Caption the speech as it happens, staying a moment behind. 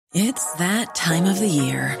It's that time of the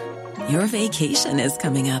year. Your vacation is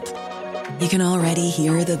coming up. You can already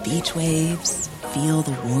hear the beach waves, feel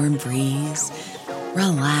the warm breeze,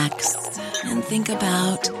 relax, and think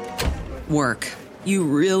about work. You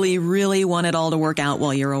really, really want it all to work out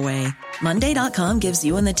while you're away. Monday.com gives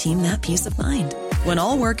you and the team that peace of mind. When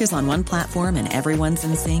all work is on one platform and everyone's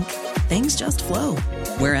in sync, things just flow.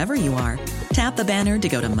 Wherever you are, tap the banner to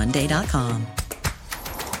go to Monday.com.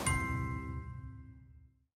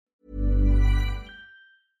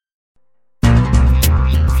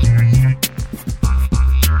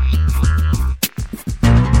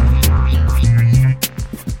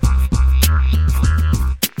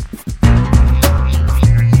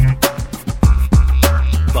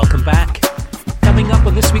 Welcome back. Coming up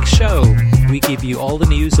on this week's show, we give you all the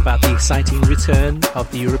news about the exciting return of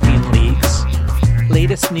the European leagues,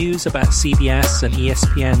 latest news about CBS and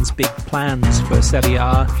ESPN's big plans for Serie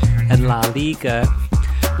A and La Liga,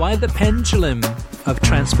 why the pendulum of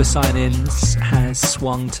transfer sign-ins has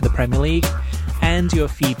swung to the Premier League, and your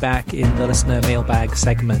feedback in the listener mailbag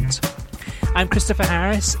segment. I'm Christopher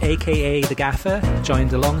Harris, aka The Gaffer,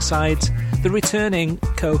 joined alongside the returning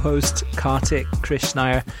co-host Kartik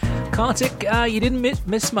Krishnaiyer. Kartik, you didn't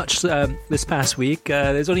miss much this past week.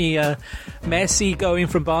 There's only Messi going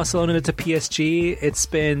from Barcelona to PSG. It's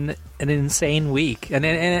been an insane week, and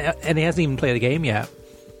he hasn't even played a game yet.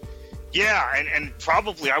 Yeah, and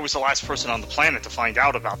probably I was the last person on the planet to find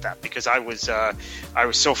out about that, because I was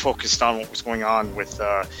so focused on what was going on with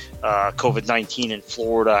COVID-19 in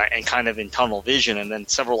Florida and kind of in tunnel vision. And then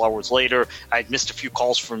several hours later, I had missed a few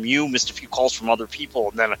calls from you, missed a few calls from other people,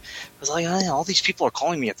 and then I was like, oh, all these people are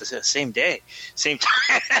calling me at the same day, same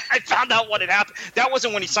time. I found out what had happened. That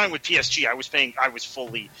wasn't when he signed with PSG. I was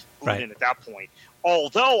fully moved in at that point.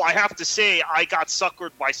 Although I have to say, I got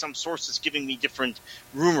suckered by some sources giving me different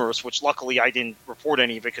rumors, which luckily I didn't report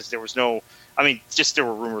any because there was there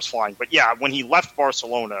were rumors flying. But yeah, when he left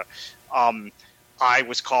Barcelona, I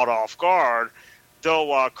was caught off guard.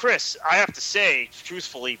 Though, Chris, I have to say,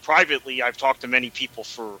 truthfully, privately, I've talked to many people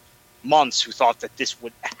for months who thought that this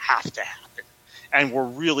would have to happen, and were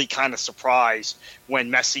really kind of surprised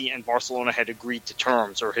when Messi and Barcelona had agreed to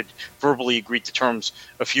terms, or had verbally agreed to terms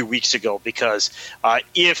a few weeks ago, because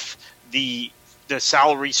if the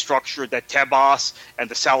salary structure that Tebas and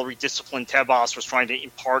the salary discipline Tebas was trying to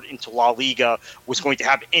impart into La Liga was going to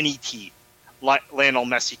have any teeth, Lionel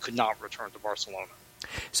Messi could not return to Barcelona.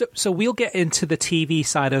 So we'll get into the TV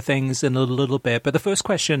side of things in a little bit, but the first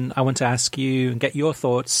question I want to ask you and get your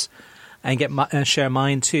thoughts and share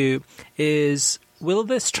mine too is, will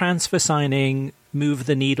this transfer signing move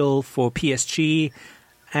the needle for PSG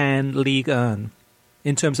and Ligue 1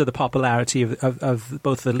 in terms of the popularity of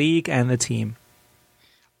both the league and the team?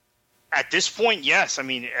 At this point, yes. I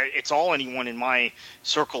mean, it's all anyone in my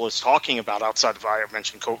circle is talking about outside of, I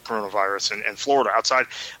mentioned coronavirus and Florida. Outside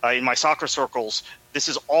in my soccer circles, this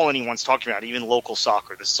is all anyone's talking about, even local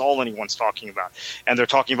soccer. This is all anyone's talking about. And they're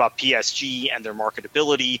talking about PSG and their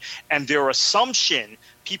marketability and their assumption,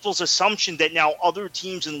 people's assumption that now other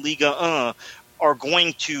teams in Liga 1 are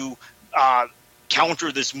going to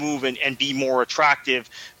counter this move and be more attractive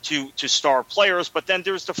to star players. But then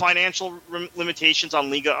there's the financial limitations on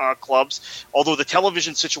Liga clubs, although the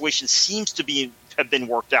television situation seems to have been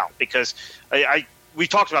worked out, because we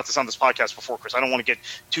talked about this on this podcast before, Chris. I don't want to get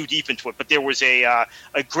too deep into it, but there was a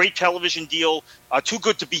great television deal, too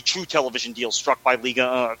good to be true television deal struck by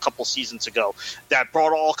Liga a couple seasons ago that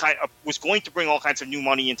brought was going to bring all kinds of new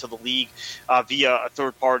money into the league via a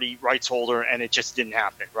third-party rights holder, and it just didn't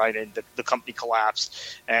happen, right? And the company collapsed,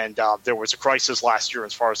 and there was a crisis last year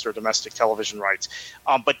as far as their domestic television rights.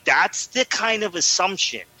 But that's the kind of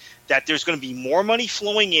assumption that there's going to be more money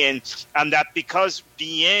flowing in, and that because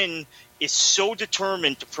BN is so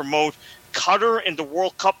determined to promote Qatar and the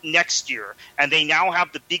World Cup next year, and they now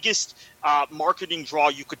have the biggest marketing draw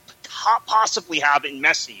you could possibly have in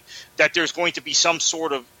Messi, that there's going to be some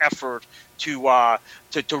sort of effort to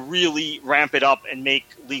really ramp it up and make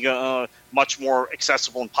Liga much more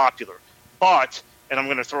accessible and popular. But, and I'm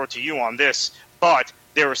going to throw it to you on this, but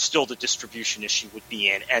there is still the distribution issue with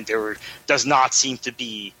BN, and there seems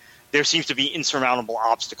to be insurmountable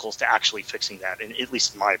obstacles to actually fixing that, at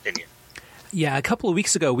least in my opinion. Yeah, a couple of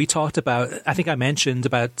weeks ago we talked about, I think I mentioned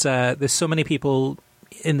about there's so many people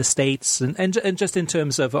in the States and just in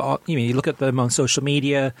terms of, you look at them on social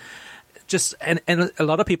media, and a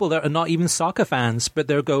lot of people that are not even soccer fans, but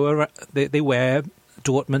they wear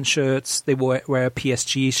Dortmund shirts, they wear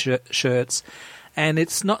PSG shirts, and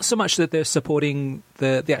it's not so much that they're supporting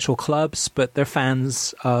the actual clubs, but they're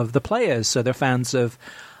fans of the players, so they're fans of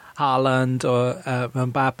Haaland or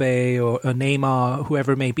Mbappe or Neymar,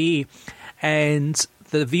 whoever it may be. And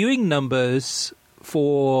the viewing numbers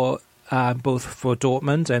for both for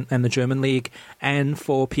Dortmund and the German league and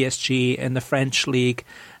for PSG and the French league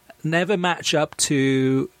never match up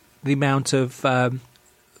to the amount of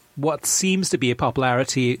what seems to be a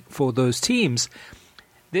popularity for those teams.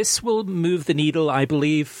 This will move the needle, I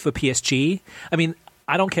believe, for PSG. I mean,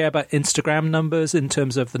 I don't care about Instagram numbers in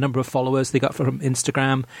terms of the number of followers they got from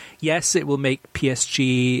Instagram. Yes, it will make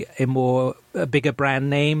PSG a bigger brand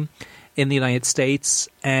name in the United States.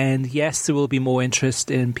 And yes, there will be more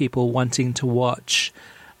interest in people wanting to watch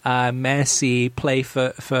Messi play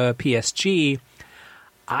for PSG.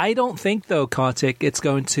 I don't think, though, Kartik, it's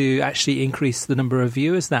going to actually increase the number of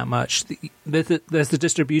viewers that much. There's the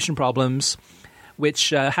distribution problems, which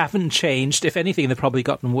haven't changed. If anything, they've probably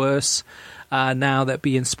gotten worse now that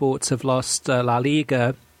beIN Sports have lost La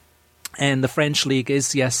Liga. And the French league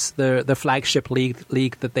is, yes, the flagship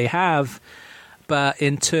league that they have. But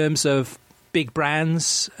in terms of big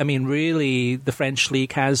brands, I mean, really, the French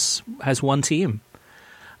league has one team.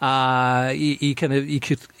 You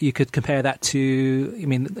could compare that to, I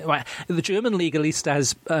mean, the German league at least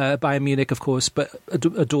has Bayern Munich, of course, but a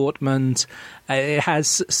Dortmund. It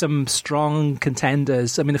has some strong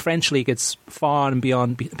contenders. I mean, the French league, it's far and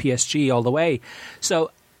beyond PSG all the way. So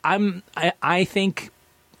I think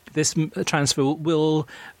this transfer will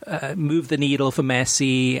move the needle for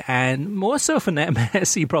Messi, and more so for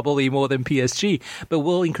Messi probably more than PSG, but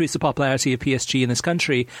will increase the popularity of PSG in this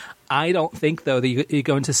country. I don't think, though, that you're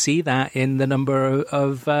going to see that in the number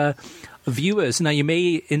of viewers. Now, you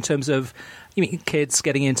may, in terms of kids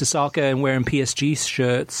getting into soccer and wearing PSG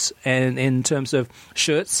shirts, and in terms of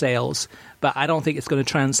shirt sales, but I don't think it's going to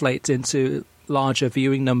translate into larger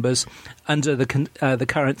viewing numbers under the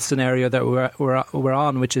current scenario that we're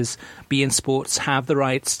on, which is beIN Sports have the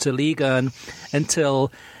rights to Liga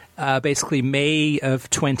until basically May of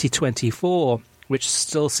 2024, which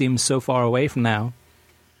still seems so far away from now.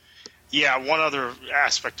 Yeah, one other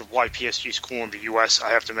aspect of why PSG is cool in the U.S. I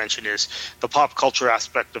have to mention is the pop culture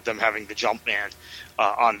aspect of them having the Jumpman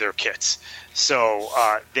on their kits. So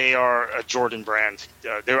they are a Jordan brand.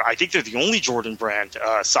 I think they're the only Jordan brand,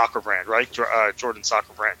 soccer brand, right? Jordan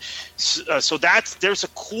soccer brand. So there's a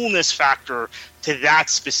coolness factor to that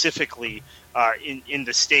specifically in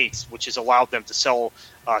the States, which has allowed them to sell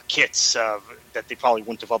kits that they probably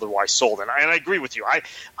wouldn't have otherwise sold. And I agree with you.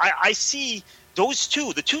 I see those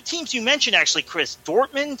two, the two teams you mentioned, actually, Chris,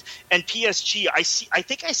 Dortmund and PSG, I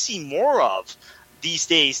think I see more of these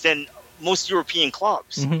days than most European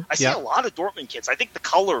clubs. Mm-hmm. I see a lot of Dortmund kits. I think the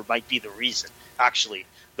color might be the reason, actually.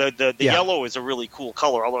 The yellow is a really cool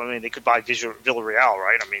color, although, I mean, they could buy Villarreal,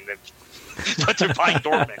 right? I mean, but they're buying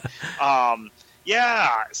Dortmund.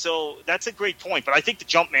 Yeah, so that's a great point. But I think the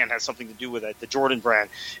Jumpman has something to do with it, the Jordan brand.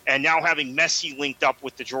 And now having Messi linked up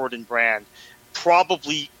with the Jordan brand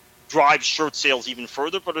probably drive shirt sales even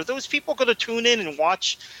further. But are those people going to tune in and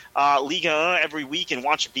watch Liga every week and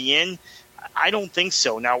watch beIN? I don't think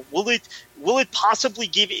so. Now, will it possibly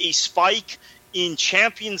give a spike in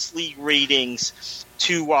Champions League ratings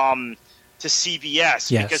to CBS? Yes.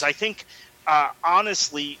 Because I think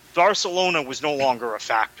honestly, Barcelona was no longer a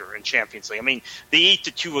factor in Champions League. I mean, they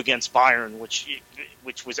 8-2 against Bayern, which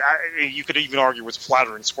was, you could even argue, was a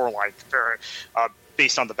flattering scoreline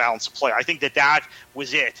based on the balance of play. I think that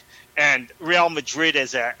was it. And Real Madrid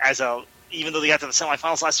as a even though they got to the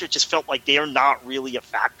semifinals last year, it just felt like they're not really a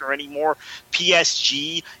factor anymore.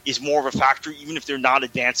 PSG is more of a factor, even if they're not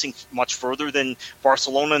advancing much further than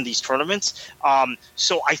Barcelona in these tournaments.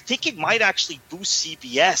 So I think it might actually boost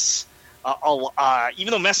CBS.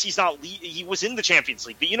 Even though Messi's he was in the Champions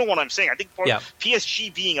League, but you know what I'm saying. I think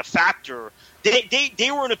PSG being a factor, they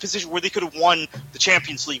were in a position where they could have won the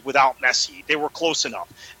Champions League without Messi. They were close enough.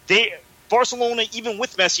 Barcelona, even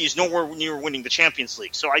with Messi, is nowhere near winning the Champions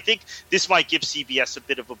League. So I think this might give CBS a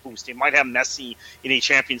bit of a boost. They might have Messi in a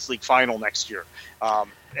Champions League final next year.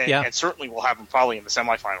 And certainly we'll have him probably in the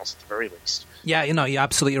semifinals at the very least. Yeah, you're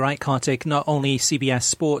absolutely right, Kartik. Not only CBS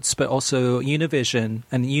Sports, but also Univision,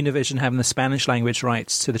 and Univision having the Spanish language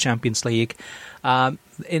rights to the Champions League.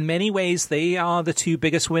 In many ways, they are the two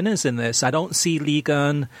biggest winners in this. I don't see Ligue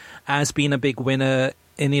 1 as being a big winner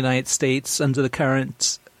in the United States under the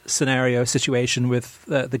current situation with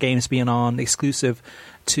the games being on exclusive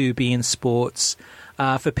to beIN Sports.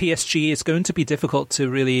 For PSG, it's going to be difficult to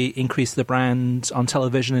really increase the brand on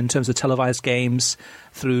television in terms of televised games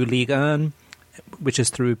through Ligue 1, which is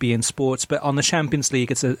through beIN Sports. But on the Champions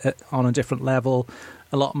League, it's on a different level,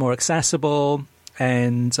 a lot more accessible,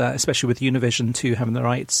 and especially with Univision too having the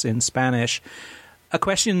rights in Spanish. A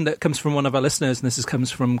question that comes from one of our listeners, and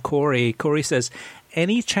comes from Corey. Corey says,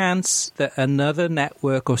 any chance that another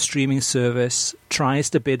network or streaming service tries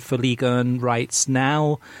to bid for Ligue 1 rights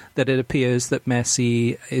now that it appears that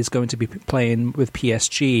Messi is going to be playing with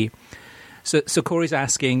PSG? So Corey's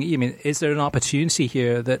asking, is there an opportunity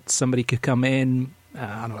here that somebody could come in,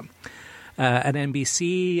 I don't know, an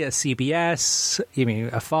NBC, a CBS,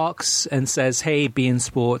 a Fox, and says, hey, beIN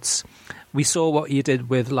Sports, we saw what you did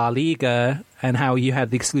with La Liga and how you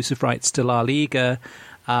had the exclusive rights to La Liga,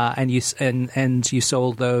 and you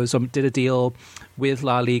sold those, or did a deal with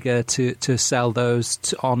La Liga to sell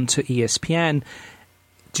those on to ESPN.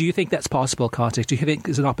 Do you think that's possible, Kartik? Do you think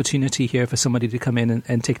there's an opportunity here for somebody to come in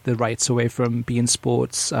and take the rights away from beIN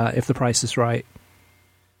Sports if the price is right?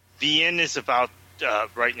 beIN is about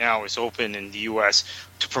right now is open in the U.S.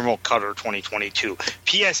 to promote Qatar 2022.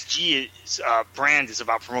 PSG's brand is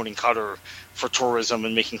about promoting Qatar for tourism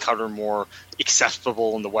and making Qatar more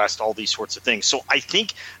accessible in the West, all these sorts of things. So I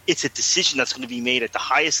think it's a decision that's going to be made at the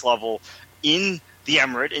highest level in the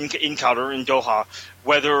Emirate, in Qatar, in Doha,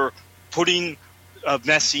 whether putting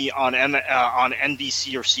Messi on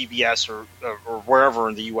NBC or CBS or wherever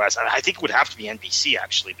in the U.S. And I think it would have to be NBC,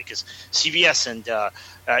 actually, because CBS and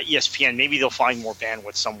ESPN, maybe they'll find more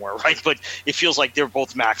bandwidth somewhere, right? But it feels like they're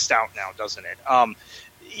both maxed out now, doesn't it?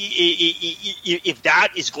 If that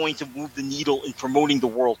is going to move the needle in promoting the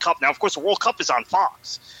World Cup. Now, of course, the World Cup is on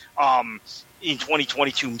Fox in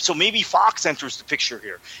 2022. So maybe Fox enters the picture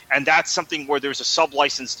here. And that's something where there's a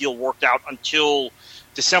sub-license deal worked out until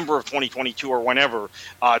December of 2022 or whenever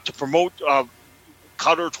to promote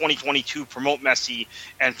Qatar 2022, promote Messi,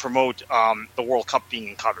 and promote the World Cup being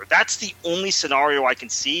in Qatar. That's the only scenario I can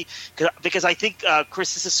see because I think,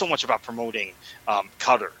 Chris, this is so much about promoting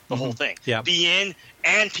Qatar, the whole thing. Yeah. beIN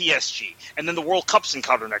and PSG. And then the World Cup's in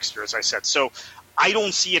Qatar next year, as I said. So I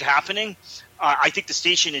don't see it happening. I think the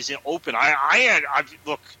station is open.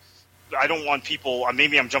 Look, I don't want people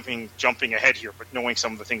maybe I'm jumping ahead here, but knowing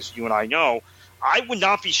some of the things you and I know, I would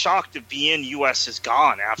not be shocked if beIN US is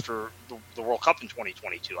gone after the World Cup in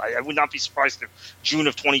 2022. I would not be surprised if June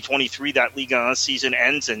of 2023 that Ligue 1 season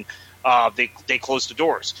ends and they close the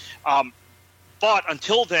doors. But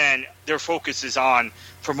until then, their focus is on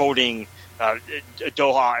promoting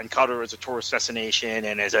Doha and Qatar as a tourist destination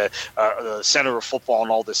and as a center of football and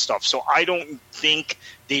all this stuff. So I don't think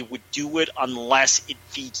they would do it unless it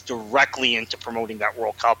feeds directly into promoting that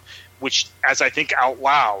World Cup, which, as I think out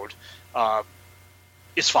loud,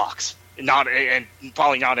 is Fox, and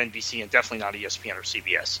probably not NBC, and definitely not ESPN or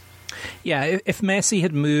CBS. Yeah, if Messi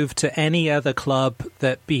had moved to any other club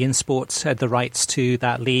that beIN Sports had the rights to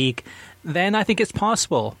that league, then I think it's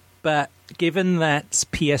possible. But given that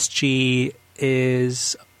PSG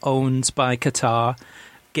is owned by Qatar,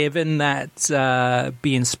 given that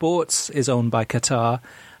beIN Sports is owned by Qatar,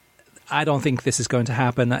 I don't think this is going to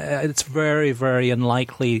happen. It's very, very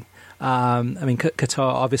unlikely. Qatar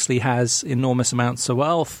obviously has enormous amounts of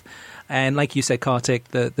wealth. And like you said, Kartik,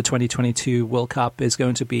 the 2022 World Cup is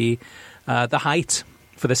going to be the height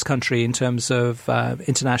for this country in terms of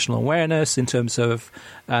international awareness, in terms of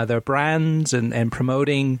their brands and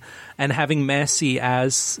promoting, and having Messi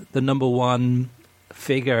as the number one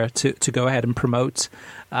figure to go ahead and promote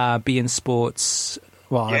beIN Sports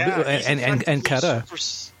and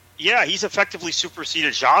Qatar. He's effectively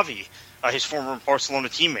superseded Xavi, his former Barcelona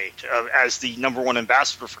teammate, as the number one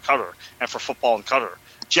ambassador for Qatar and for football in Qatar,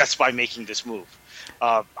 just by making this move.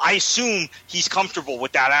 I assume he's comfortable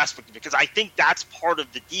with that aspect because I think that's part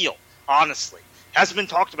of the deal, honestly. Hasn't been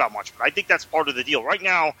talked about much, but I think that's part of the deal. Right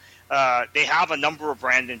now, they have a number of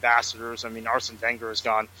brand ambassadors. I mean, Arsene Wenger has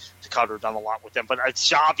gone to Qatar, done a lot with them, but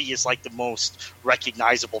Xavi is like the most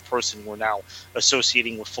recognizable person we're now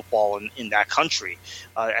associating with football in that country.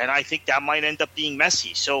 And I think that might end up being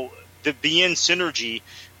Messi. So the beIN synergy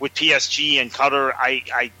with PSG and Qatar,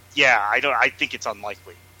 I think it's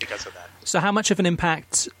unlikely because of that. So how much of an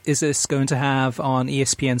impact is this going to have on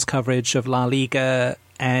ESPN's coverage of La Liga?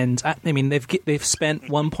 And I mean, they've spent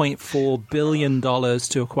 $1.4 billion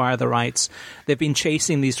to acquire the rights. They've been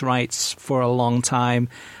chasing these rights for a long time.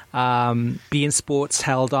 beIN Sports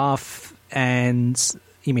held off, and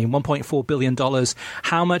 $1.4 billion.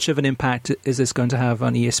 How much of an impact is this going to have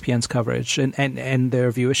on ESPN's coverage and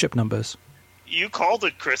their viewership numbers? You called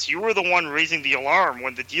it, Chris. You were the one raising the alarm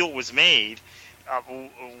when the deal was made.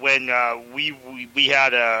 when we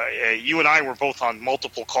had you and I were both on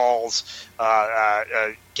multiple calls,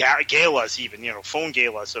 galas even, phone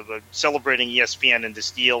galas of celebrating ESPN and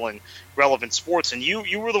this deal and relevant sports, and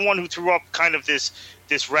you were the one who threw up kind of this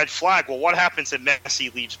red flag. Well, what happens if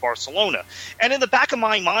Messi leaves Barcelona? And in the back of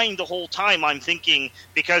my mind the whole time, I'm thinking,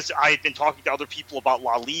 because I had been talking to other people about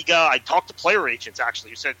La Liga, I talked to player agents actually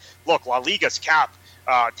who said, look, La Liga's cap,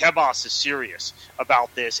 Tebas is serious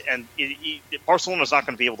about this, and Barcelona's not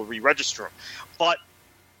going to be able to re-register him. But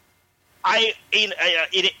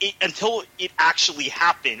until it actually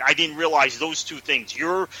happened, I didn't realize those two things.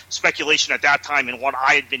 Your speculation at that time and what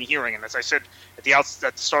I had been hearing, and as I said at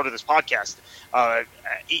the start of this podcast,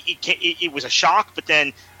 it was a shock. But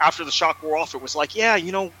then after the shock wore off, it was like,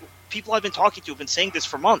 people I've been talking to have been saying this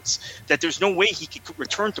for months, that there's no way he could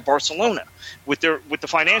return to Barcelona with the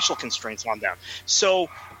financial constraints on them. So,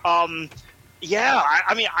 I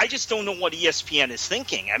just don't know what ESPN is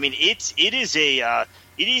thinking. I mean, it is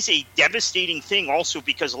a devastating thing also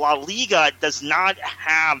because La Liga does not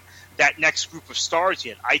have that next group of stars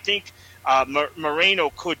yet. I think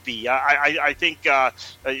Moreno could be. I think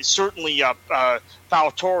certainly Pau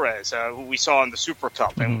Torres, who we saw in the Super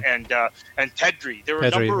Cup, and Pedri. There are a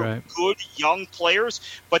number of good young players,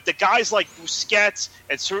 but the guys like Busquets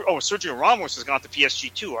and Sergio Ramos has gone to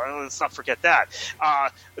PSG too. Let's not forget that.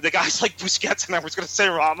 The guys like Busquets, and I was going to say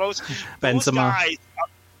Ramos, Benzema. Those guys,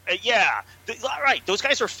 right. Those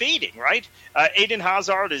guys are fading, right? Eden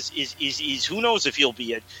Hazard is who knows if he'll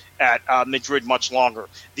be at Madrid much longer.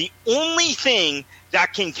 The only thing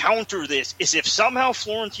that can counter this is if somehow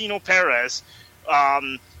Florentino Perez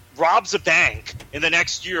robs a bank in the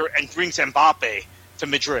next year and brings Mbappe to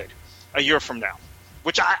Madrid a year from now,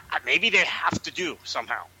 which maybe they have to do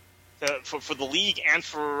somehow for the league and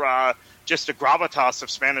for just the gravitas of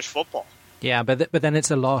Spanish football. Yeah, but then it's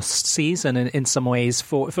a lost season in some ways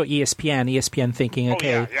for ESPN. ESPN thinking,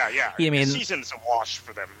 okay, the season's a wash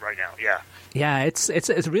for them right now. Yeah, it's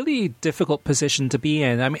a really difficult position to be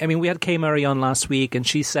in. I mean, we had Kay Murray on last week, and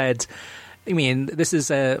she said, this is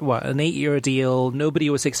an 8-year deal. Nobody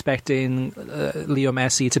was expecting Leo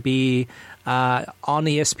Messi to be on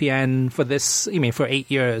ESPN for this. For 8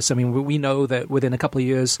 years. I mean, we know that within a couple of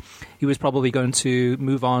years, he was probably going to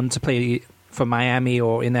move on to play for Miami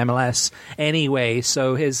or in MLS anyway.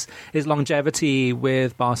 So his longevity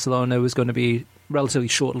with Barcelona was going to be relatively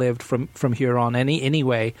short-lived from here on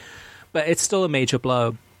anyway. But it's still a major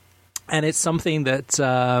blow. And it's something that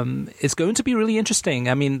is going to be really interesting.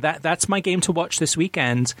 I mean, that's my game to watch this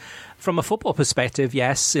weekend. From a football perspective,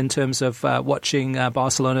 yes, in terms of watching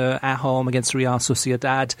Barcelona at home against Real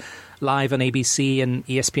Sociedad live on ABC and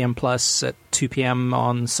ESPN Plus at 2 p.m.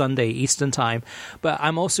 on Sunday Eastern Time. But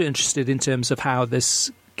I'm also interested in terms of how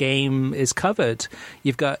this game is covered.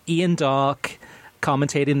 You've got Ian Darke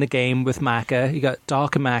commentating the game with Macca. You got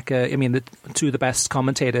Darke and Macca, the two of the best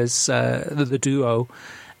commentators, the duo.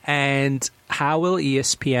 And how will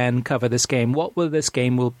ESPN cover this game? What will this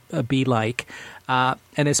game will be like? And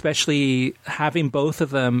especially having both of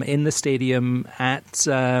them in the stadium at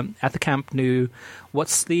the Camp Nou,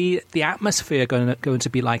 what's the atmosphere going to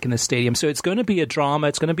be like in the stadium? So it's going to be a drama.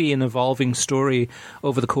 It's going to be an evolving story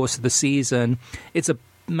over the course of the season. It's a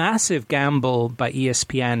massive gamble by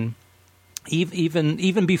ESPN.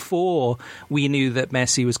 Even before we knew that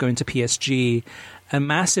Messi was going to PSG, a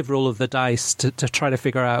massive roll of the dice to try to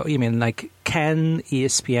figure out, can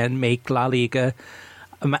ESPN make La Liga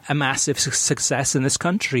a massive success in this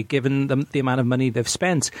country, given the amount of money they've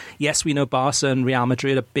spent? Yes, we know Barca and Real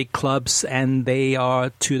Madrid are big clubs, and they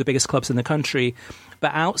are two of the biggest clubs in the country.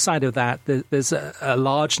 But outside of that, there's a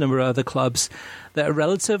large number of other clubs that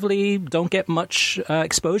relatively don't get much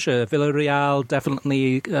exposure. Villarreal,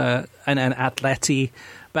 definitely, and Atleti.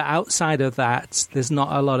 But outside of that, there's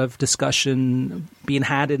not a lot of discussion being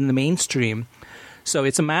had in the mainstream. So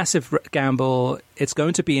it's a massive gamble. It's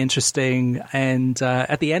going to be interesting. And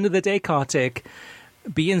at the end of the day, Kartik,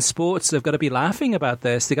 beIN Sports have got to be laughing about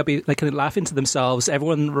this. They've got to be laughing to themselves.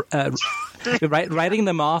 Everyone writing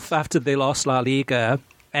them off after they lost La Liga.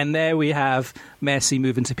 And there we have Messi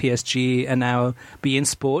moving to PSG, and now beIN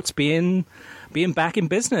Sports being back in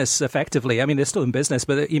business effectively. I mean, they're still in business,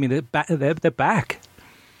 but they're back.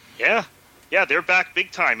 Yeah, they're back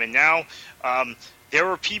big time. And now there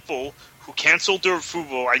are people who canceled their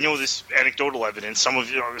Fubo. I know this anecdotal evidence. Some of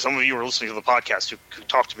you are listening to the podcast who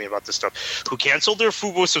talked to me about this stuff. Who canceled their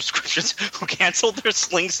Fubo subscriptions? Who canceled their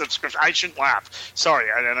Sling subscription? I shouldn't laugh. Sorry,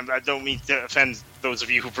 I don't mean to offend those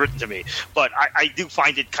of you who've written to me, but I do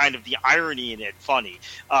find it kind of the irony in it funny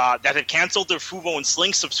that have canceled their Fubo and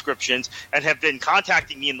Sling subscriptions and have been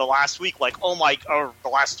contacting me in the last week, like, or the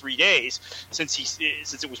last 3 days since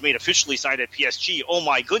it was made officially signed at PSG. Oh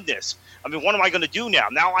my goodness! I mean, what am I going to do now?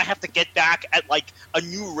 Now I have to get back at like a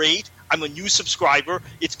new rate. I'm a new subscriber.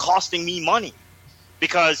 It's costing me money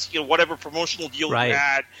because whatever promotional deal you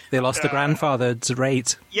had, they lost the grandfathered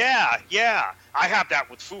rate. Yeah. I have that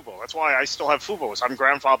with Fubo. That's why I still have Fubo. I'm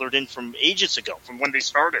grandfathered in from ages ago, from when they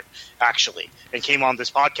started, actually, and came on this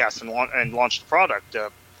podcast and launched the product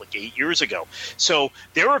like 8 years ago. So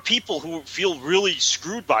there are people who feel really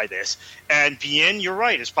screwed by this, and BN, you're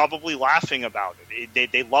right, is probably laughing about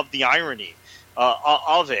it. They love the irony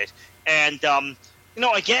of it. And,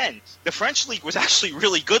 again, the French league was actually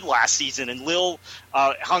really good last season, and Lille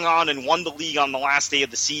hung on and won the league on the last day of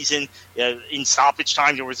the season. In stoppage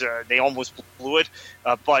time, they almost blew it,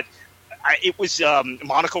 but it was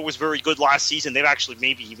Monaco was very good last season. They've actually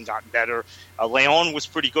maybe even gotten better. Lyon was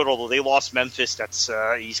pretty good, although they lost Memphis.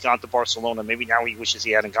 He's gone to Barcelona. Maybe now he wishes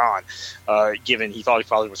he hadn't gone, given he thought he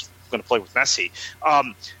probably was going to play with Messi.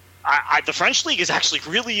 The French league is actually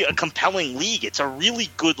really a compelling league. It's a really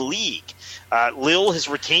good league. Lille has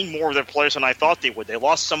retained more of their players than I thought they would. They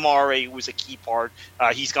lost Samare, who was a key part.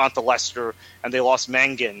 He's gone to Leicester, and they lost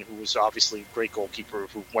Mengen, who was obviously a great goalkeeper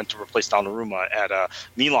who went to replace Donnarumma at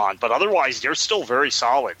Milan. But otherwise, they're still very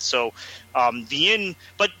solid. So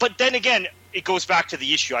but then again, it goes back to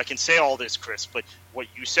the issue. I can say all this, Chris, but what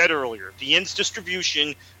you said earlier, BN's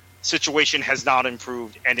distribution situation has not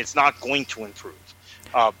improved, and it's not going to improve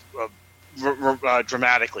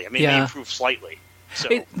dramatically. I mean, it may improve slightly. So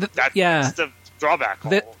that's the drawback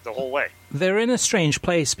the whole way. They're in a strange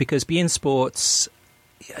place because beIN Sports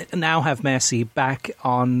now have Messi back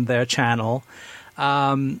on their channel.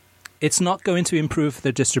 It's not going to improve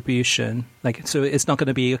their distribution. So it's not going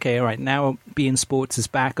to be, okay, all right, now beIN Sports is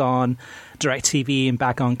back on DirecTV and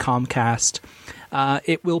back on Comcast.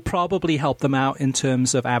 It will probably help them out in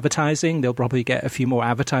terms of advertising. They'll probably get a few more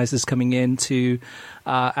advertisers coming in to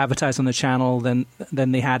advertise on the channel than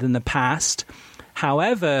they had in the past.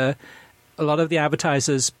 However, a lot of the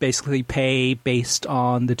advertisers basically pay based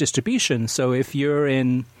on the distribution. So if you're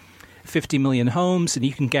in 50 million homes and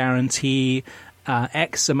you can guarantee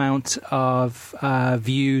X amount of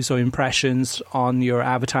views or impressions on your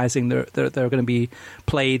advertising, they're going to be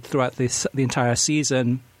played throughout the entire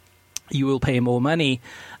season, you will pay more money.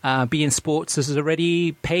 beIN Sports has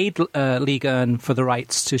already paid Ligue 1 for the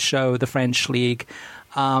rights to show the French league,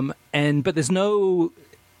 but there's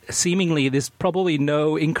probably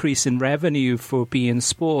no increase in revenue for beIN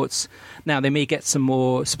Sports. Now, they may get some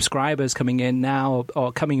more subscribers coming in now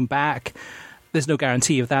or coming back. There's no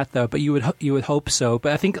guarantee of that, though, but you would hope so.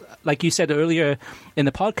 But I think, like you said earlier in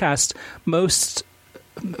the podcast, most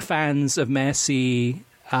fans of Messi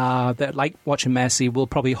that like watching Messi will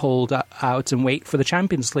probably hold out and wait for the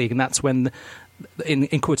Champions League, and that's when,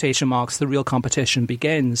 in quotation marks, the real competition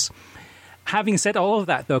begins. Having said all of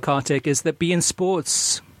that, though, Kartik, is that beIN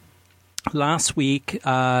Sports last week,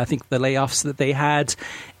 I think the layoffs that they had,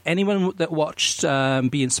 anyone that watched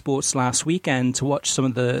beIN Sports last weekend to watch some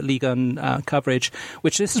of the Ligue 1 coverage,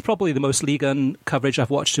 which this is probably the most Ligue 1 coverage I've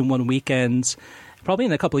watched in one weekend, probably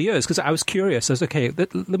in a couple of years, because I was curious. I was okay,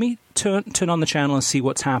 let me turn on the channel and see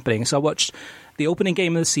what's happening. So I watched the opening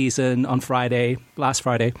game of the season on last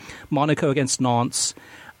Friday, Monaco against Nantes.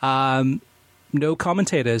 No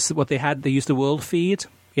commentators. What they had, they used the world feed.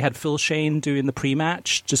 We had Phil Shane doing the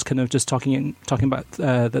pre-match, just talking about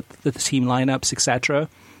the team lineups, etc.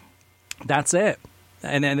 That's it.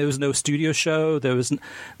 And then there was no studio show. There was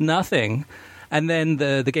nothing. And then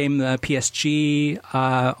the game, PSG,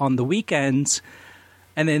 on the weekend.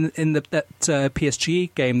 And then in that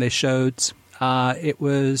PSG game, they showed it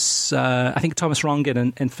was, I think, Thomas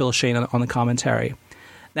Rongen and Phil Shane on the commentary.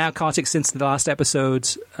 Now, Kartik, since the last episode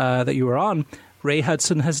that you were on, Ray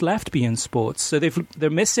Hudson has left beIN Sports. So they're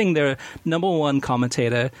missing their number one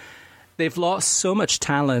commentator. They've lost so much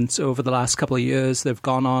talent over the last couple of years. They've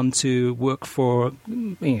gone on to work for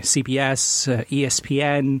CBS,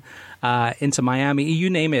 ESPN, Inter Miami, you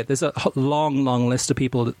name it. There's a long, long list of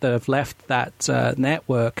people that have left that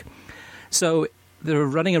network. So they're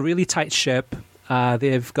running a really tight ship.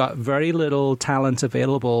 They've got very little talent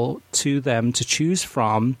available to them to choose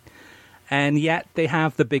from. And yet they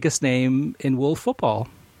have the biggest name in world football.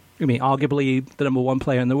 I mean, arguably the number one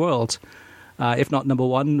player in the world. If not number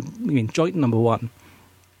one, joint number one.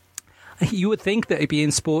 you would think that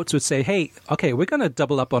beIN Sports would say, hey, okay, we're going to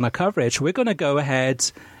double up on our coverage. We're going to go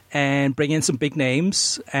ahead and bring in some big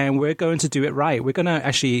names, and we're going to do it right. We're going to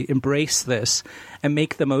actually embrace this and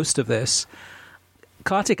make the most of this.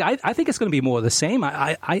 Kartik, I think it's going to be more of the same.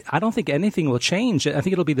 I don't think anything will change. I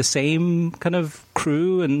think it'll be the same kind of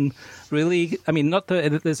crew, and really, I mean, not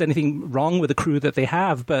that there's anything wrong with the crew that they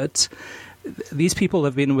have, but these people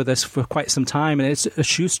have been with us for quite some time, and it's a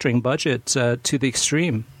shoestring budget to the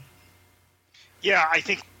extreme. Yeah, I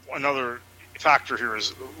think another factor here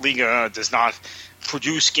is Liga does not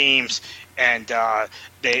produce games, and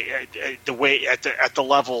they the way at the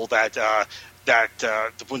level that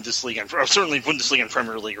the Bundesliga, or certainly Bundesliga and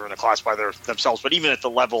Premier League are in a class by themselves, but even at the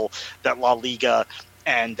level that La Liga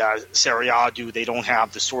and Serie A do, they don't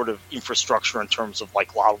have the sort of infrastructure in terms of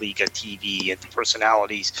like La Liga TV and the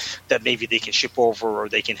personalities that maybe they can ship over, or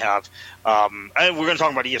they can have. And we're going to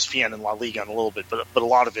talk about ESPN and La Liga in a little bit, but a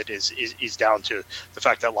lot of it is down to the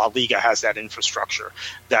fact that La Liga has that infrastructure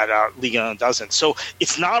that Liga doesn't. So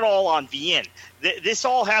it's not all on beIN. This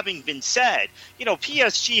all having been said,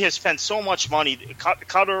 PSG has spent so much money,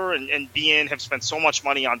 Qatar and beIN have spent so much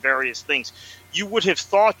money on various things. You would have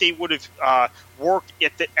thought they would have worked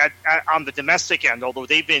on the domestic end, although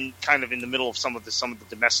they've been kind of in the middle of some of the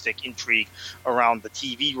domestic intrigue around the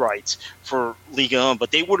TV rights for Liga 1. But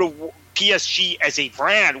they would have, PSG as a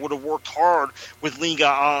brand would have worked hard with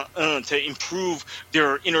Liga 1 to improve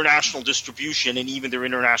their international distribution and even their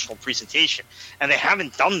international presentation, and they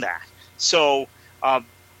haven't done that. So,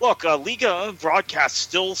 look, Liga broadcasts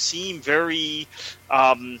still seem very.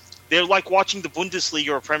 They're like watching the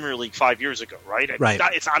Bundesliga or Premier League 5 years ago, right? Right.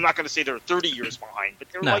 I'm not going to say they're 30 years behind, but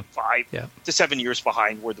they're like 5 to 7 years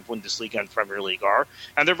behind where the Bundesliga and Premier League are,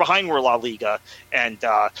 and they're behind where La Liga and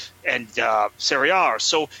Serie A are.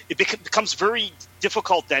 So it becomes very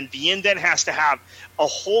difficult. Then beIN then has to have a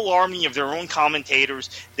whole army of their own commentators.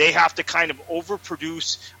 They have to kind of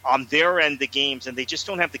overproduce on their end the games, and they just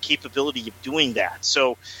don't have the capability of doing that.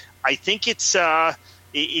 So I think it's I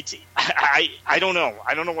don't know.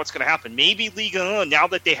 I don't know what's going to happen. Maybe Liga 1, now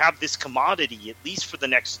that they have this commodity, at least for the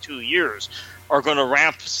next 2 years, are going to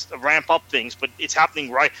ramp up things. But it's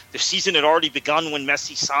happening right. The season had already begun when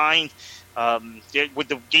Messi signed. With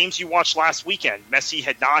the games you watched last weekend, Messi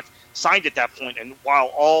had not signed at that point. And while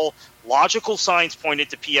all logical signs pointed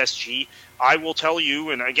to PSG, I will tell you,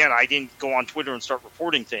 and again, I didn't go on Twitter and start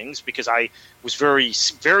reporting things because I was very,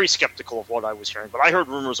 very skeptical of what I was hearing. But I heard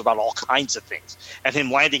rumors about all kinds of things and him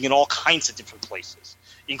landing in all kinds of different places,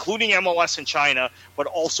 including MLS in China, but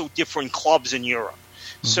also different clubs in Europe.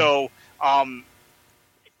 Mm-hmm. So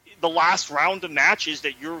the last round of matches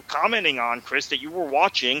that you're commenting on, Chris, that you were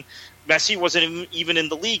watching, Messi wasn't even in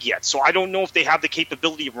the league yet. So I don't know if they have the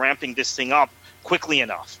capability of ramping this thing up quickly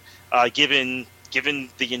enough, given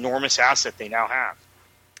the enormous asset they now have.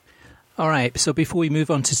 All right, so before we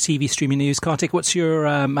move on to TV streaming news, Kartik, what's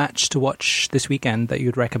your match to watch this weekend that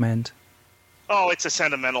you'd recommend? Oh, it's a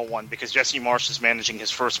sentimental one because Jesse Marsch is managing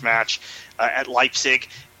his first match at Leipzig,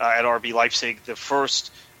 at RB Leipzig. The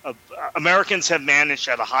first Americans have managed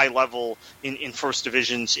at a high level in first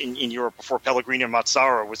divisions in Europe before. Pellegrino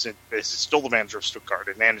Mazzara is still the manager of Stuttgart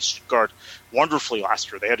and managed Stuttgart wonderfully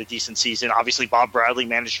last year. They had a decent season. Obviously, Bob Bradley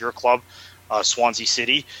managed your club, Swansea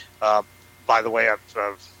City. By the way,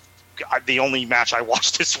 the only match I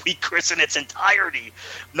watched this week, Chris, in its entirety,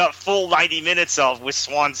 not full 90 minutes of, was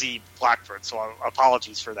Swansea Blackburn. So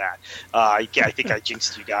apologies for that. I think I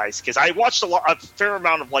jinxed you guys because I watched a fair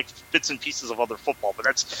amount of like bits and pieces of other football, but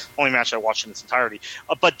that's the only match I watched in its entirety.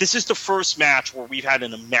 But this is the first match where we've had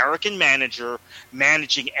an American manager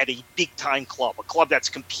managing at a big time club, a club that's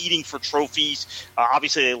competing for trophies.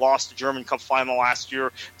 Obviously, they lost the German Cup final last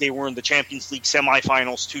year. They were in the Champions League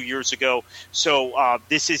semifinals 2 years ago. So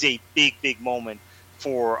this is a big moment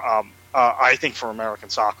for I think for American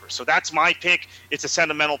soccer. So that's my pick. It's a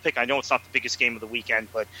sentimental pick. I know it's not the biggest game of the weekend,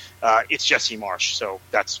 but it's Jesse Marsch. So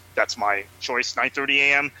that's my choice. 9:30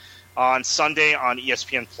 a.m. on Sunday on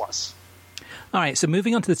ESPN Plus. All right, so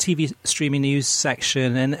moving on to the TV streaming news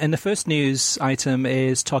section, and the first news item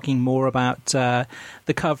is talking more about the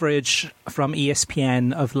coverage from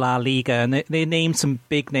ESPN of La Liga, and they named some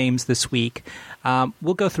big names this week.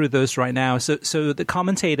 We'll go through those right now. So the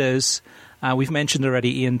commentators, we've mentioned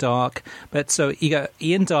already Ian Darke, but so you got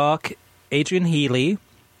Ian Darke, Adrian Healy,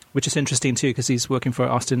 which is interesting too because he's working for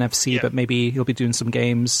Austin FC, but maybe he'll be doing some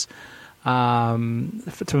games from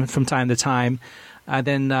time to time.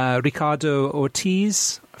 Then Ricardo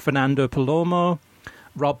Ortiz, Fernando Palomo,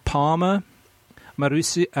 Rob Palmer,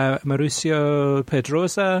 Mauricio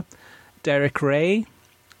Pedrosa, Derek Ray,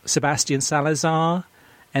 Sebastian Salazar,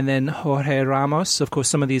 And then Jorge Ramos. Of course,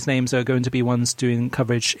 some of these names are going to be ones doing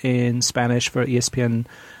coverage in Spanish for ESPN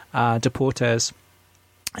Deportes.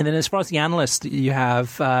 And then as far as the analysts, you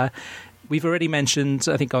have... we've already mentioned,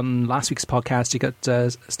 I think on last week's podcast, you got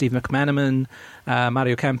Steve McManaman,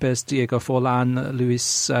 Mario Kempes, Diego Forlan,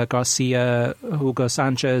 Luis Garcia, Hugo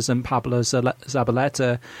Sanchez, and Pablo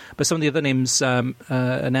Zabaleta. But some of the other names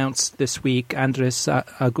announced this week, Andres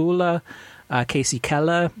Agula, Casey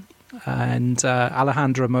Keller, and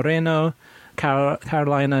Alejandra Moreno,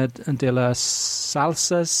 Carolina de las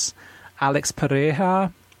Salsas, Alex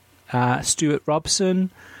Pareja, Stuart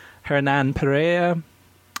Robson, Hernan Pereira,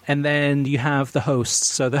 and then you have the hosts.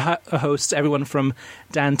 So the hosts, everyone from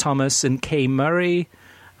Dan Thomas and Kay Murray,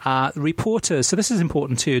 reporters. So this is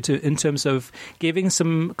important too, in terms of giving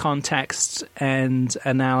some context and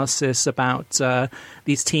analysis about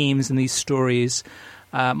these teams and these stories.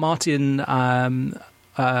 Martin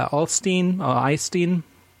Eystein,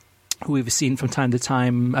 who we've seen from time to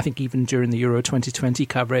time, I think even during the Euro 2020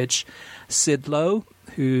 coverage. Sid Lowe,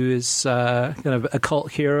 who is kind of a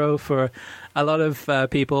cult hero for a lot of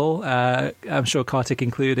people, I'm sure Kartik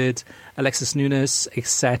included, Alexis Nunes,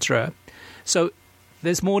 etc. So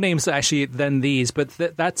there's more names actually than these, but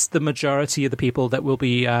that's the majority of the people that will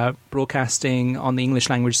be broadcasting on the English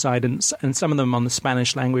language side and some of them on the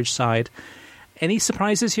Spanish language side. Any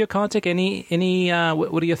surprises here, Kartik? What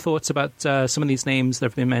are your thoughts about some of these names that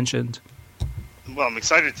have been mentioned? Well, I'm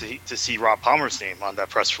excited to see Rob Palmer's name on that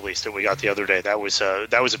press release that we got the other day. That was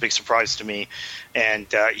a big surprise to me, and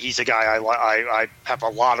he's a guy I have a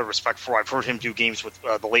lot of respect for. I've heard him do games with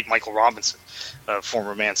the late Michael Robinson,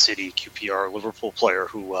 former Man City, QPR, Liverpool player,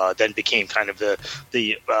 who then became kind of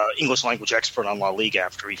the English language expert on La Liga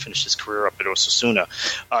after he finished his career up at Osasuna.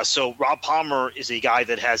 So Rob Palmer is a guy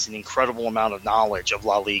that has an incredible amount of knowledge of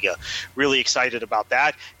La Liga. Really excited about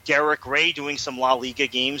that. Derek Ray doing some La Liga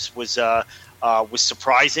games was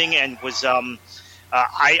surprising and was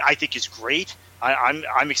I think is great.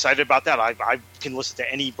 I'm excited about that. I can listen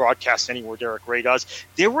to any broadcast anywhere Derek Ray does.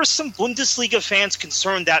 There were some Bundesliga fans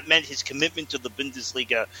concerned that meant his commitment to the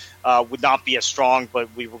Bundesliga would not be as strong, but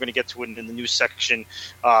we were going to get to it in the news section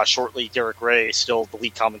shortly. Derek Ray is still the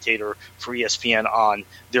lead commentator for ESPN on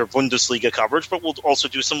their Bundesliga coverage, but we'll also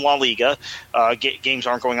do some La Liga. Games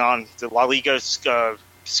aren't going on. The La Liga's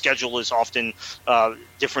schedule is often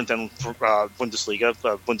different than Bundesliga.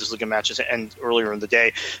 Bundesliga matches end earlier in the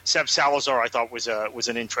day. Seb Salazar, I thought, was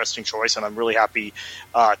an interesting choice, and I'm really happy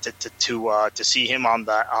to see him on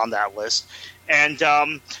that list. And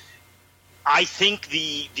I think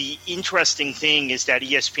the interesting thing is that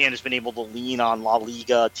ESPN has been able to lean on La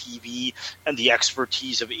Liga TV and the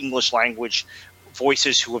expertise of English language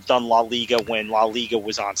voices who have done La Liga when La Liga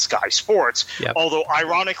was on Sky Sports. Yep. Although,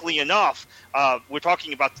 ironically enough, we're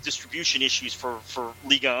talking about the distribution issues for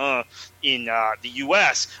Liga 1 in the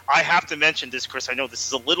U.S. I have to mention this, Chris. I know this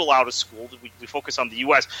is a little out of school. We focus on the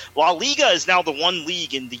U.S. La Liga is now the one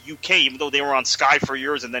league in the U.K., even though they were on Sky for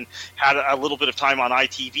years and then had a little bit of time on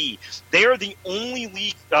ITV. They are the only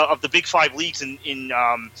league of the Big Five leagues in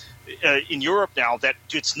Europe now that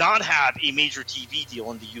does not have a major TV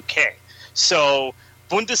deal in the U.K. So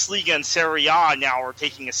Bundesliga and Serie A now are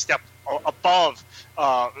taking a step above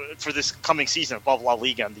for this coming season, above La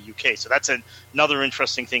Liga in the UK. So that's another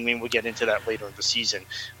interesting thing. Maybe we'll get into that later in the season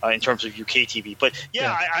in terms of UK TV. But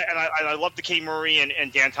I love the Kay Murray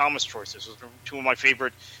and Dan Thomas choices. Those are two of my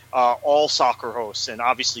favorite all soccer hosts, and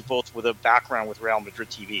obviously both with a background with Real Madrid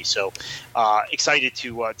TV. So excited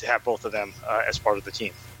to have both of them as part of the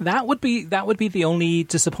team. That would be the only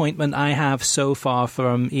disappointment I have so far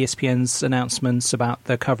from ESPN's announcements about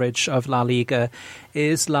the coverage of La Liga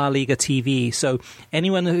is La Liga TV. So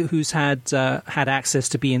anyone who's had access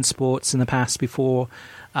to beIN Sports in the past before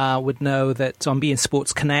would know that on beIN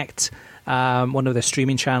Sports Connect, one of their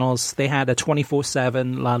streaming channels, they had a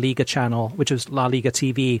 24/7 La Liga channel, which was La Liga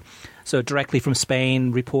TV. So directly from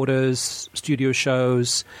Spain, reporters, studio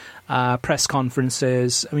shows, press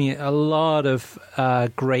conferences. I mean, a lot of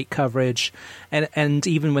great coverage, and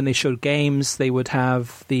even when they showed games, they would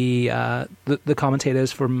have the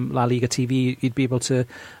commentators from La Liga TV. You'd be able to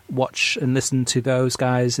watch and listen to those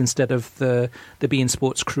guys instead of the beIN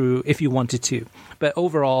Sports crew if you wanted to. But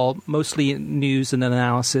overall, mostly news and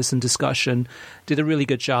analysis and discussion. Did a really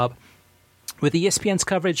good job with ESPN's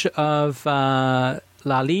coverage of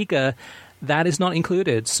La Liga. That is not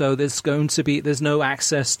included, so there's no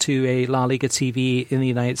access to a La Liga TV in the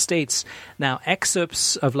United States. Now,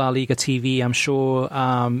 excerpts of La Liga TV, I'm sure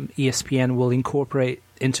ESPN will incorporate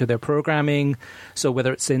into their programming. So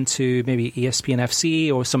whether it's into maybe ESPN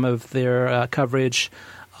FC or some of their coverage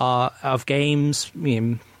of games,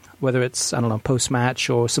 whether it's, I don't know, post-match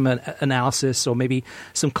or some analysis or maybe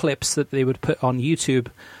some clips that they would put on YouTube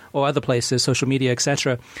or other places, social media,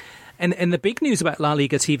 etc. And the big news about La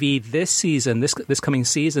Liga TV this season, this coming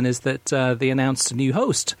season, is that they announced a new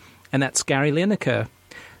host, and that's Gary Lineker.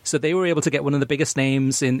 So they were able to get one of the biggest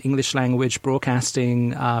names in English language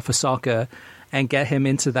broadcasting for soccer and get him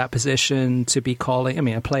into that position to be calling. I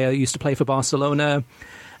mean, a player who used to play for Barcelona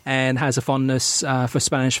and has a fondness for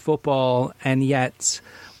Spanish football, and yet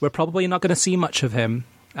we're probably not going to see much of him.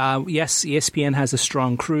 Yes, ESPN has a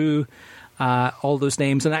strong crew, all those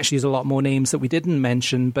names, and actually there's a lot more names that we didn't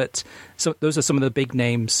mention, but those are some of the big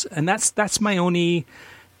names. And that's my only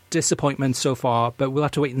disappointment so far, but we'll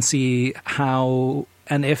have to wait and see how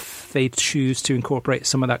and if they choose to incorporate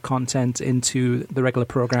some of that content into the regular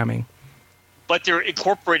programming. But they're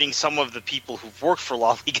incorporating some of the people who've worked for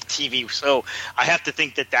La Liga TV, so I have to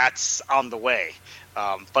think that that's on the way.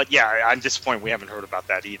 But yeah, I'm disappointed we haven't heard about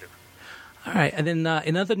that either. All right, and then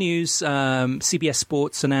in other news, CBS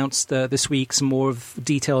Sports announced this week some more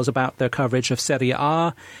details about their coverage of Serie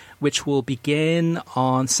A, which will begin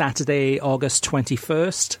on Saturday, August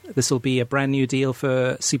 21st. This will be a brand new deal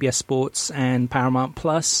for CBS Sports and Paramount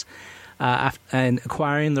Plus, and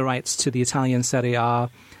acquiring the rights to the Italian Serie A.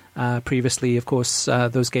 Previously, of course,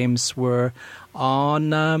 those games were on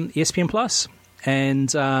ESPN Plus.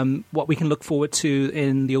 And what we can look forward to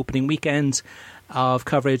in the opening weekend of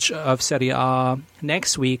coverage of Serie A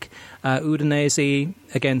next week, Udinese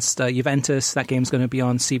against Juventus. That game's going to be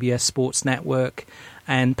on CBS Sports Network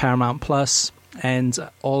and Paramount Plus, and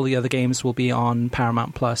all the other games will be on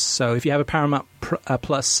Paramount Plus. So if you have a Paramount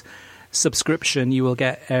Plus subscription, you will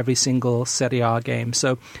get every single Serie A game.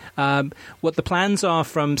 So what the plans are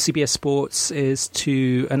from CBS Sports is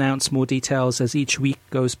to announce more details as each week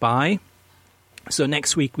goes by. So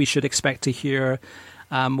next week we should expect to hear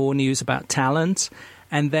more news about talent.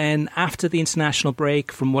 And then after the international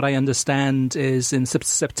break, from what I understand is in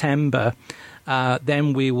September,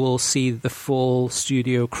 then we will see the full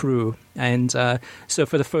studio crew. And so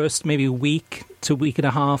for the first maybe week to week and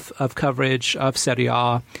a half of coverage of Serie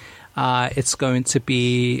A, it's going to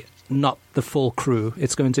be not the full crew.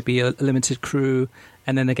 It's going to be a limited crew.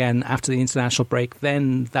 And then again, after the international break,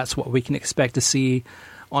 then that's what we can expect to see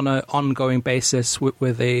on an ongoing basis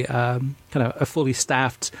with a kind of a fully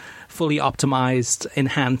staffed, fully optimized,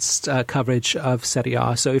 enhanced coverage of Serie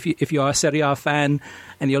A. So if you are a Serie A fan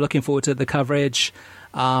and you're looking forward to the coverage,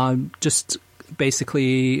 just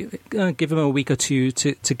basically give them a week or two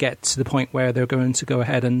to get to the point where they're going to go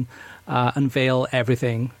ahead and unveil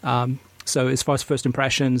everything. So as far as first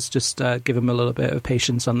impressions, just give them a little bit of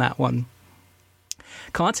patience on that one.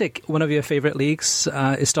 Kartik, one of your favorite leagues,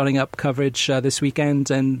 is starting up coverage this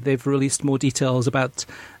weekend, and they've released more details about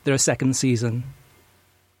their second season.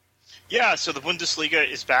 Yeah, so the Bundesliga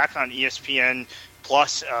is back on ESPN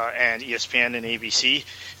Plus and ESPN and ABC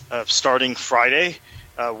starting Friday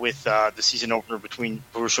with the season opener between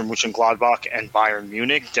Borussia Mönchengladbach and Bayern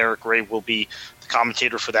Munich. Derek Ray will be the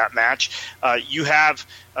commentator for that match. You have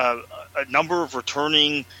a number of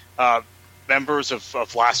returning members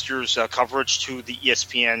of last year's coverage to the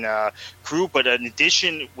ESPN crew, but in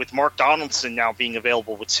addition, with Mark Donaldson now being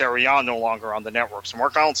available with Serie A no longer on the network, so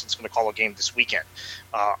Mark Donaldson's going to call a game this weekend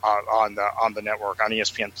on the network on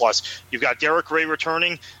ESPN Plus. You've got Derek Ray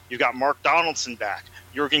returning, you've got Mark Donaldson back,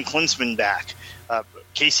 Jurgen Klinsmann back,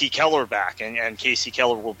 Casey Keller back, and Casey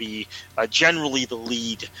Keller will be generally the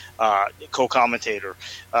lead co-commentator.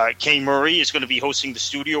 Kay Murray is going to be hosting the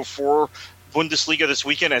studio for Bundesliga this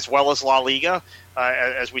weekend, as well as La Liga,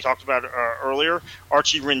 as we talked about earlier.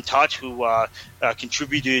 Archie Rintut, who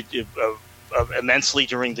contributed immensely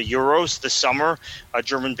during the Euros this summer, a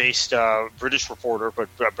German-based British reporter, but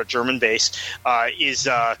German-based,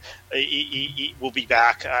 he will be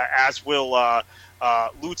back, as will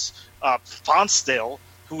Lutz Pfannstiel,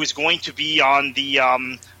 who is going to be on the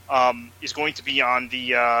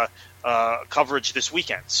coverage this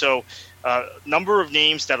weekend. So number of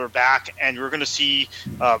names that are back, and you're going to see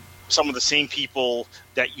some of the same people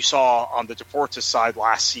that you saw on the Deportes side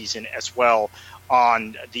last season as well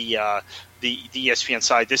on the ESPN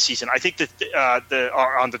side this season. I think that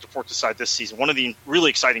on the Deportes side this season, one of the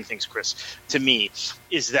really exciting things, Chris, to me,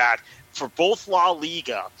 is that for both La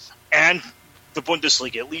Liga and the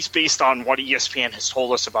Bundesliga, at least based on what ESPN has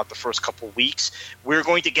told us about the first couple of weeks, we're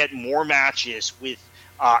going to get more matches with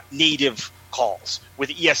native calls, with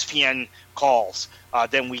ESPN calls,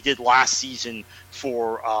 than we did last season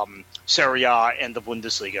for Serie A and the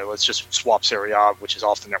Bundesliga. Let's just swap Serie A, which is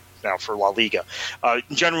often now for La Liga.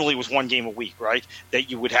 Generally, it was one game a week, right?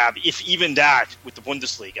 That you would have, if even that with the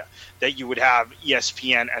Bundesliga, that you would have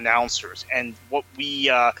ESPN announcers. And what we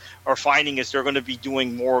are finding is they're going to be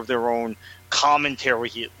doing more of their own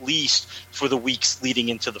commentary, at least for the weeks leading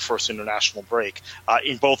into the first international break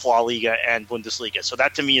in both La Liga and Bundesliga. So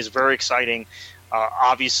that to me is very exciting.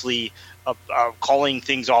 Obviously, calling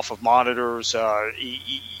things off of monitors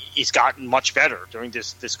it's gotten much better during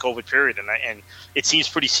this COVID period, and it seems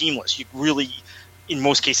pretty seamless. You really, in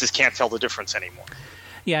most cases, can't tell the difference anymore.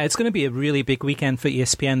 Yeah, it's going to be a really big weekend for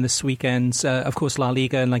ESPN this weekend. Of course, La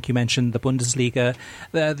Liga, and like you mentioned, the Bundesliga.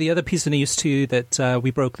 The other piece of news, too, that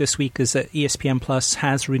we broke this week is that ESPN Plus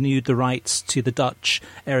has renewed the rights to the Dutch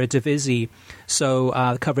Eredivisie. So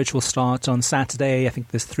the coverage will start on Saturday. I think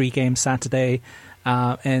there's 3 games Saturday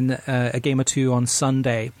and a game or 2 on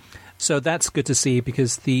Sunday. So that's good to see,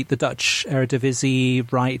 because the Dutch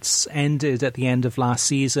Eredivisie rights ended at the end of last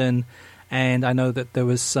season. And I know that there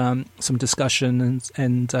was some discussion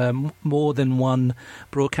and more than one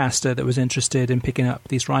broadcaster that was interested in picking up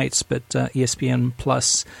these rights, but ESPN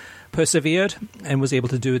Plus persevered and was able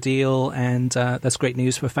to do a deal, and that's great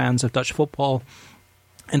news for fans of Dutch football.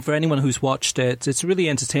 And for anyone who's watched it, it's really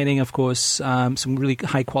entertaining, of course, some really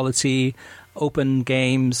high-quality, open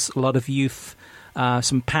games, a lot of youth,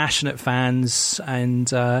 some passionate fans, and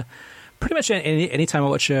pretty much any time I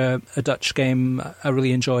watch a Dutch game, I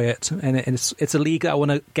really enjoy it. And it's a league I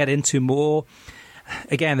want to get into more.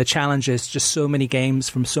 Again, the challenge is just so many games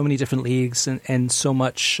from so many different leagues and so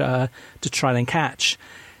much to try and catch.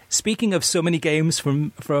 Speaking of so many games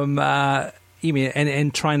from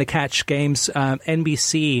and trying to catch games,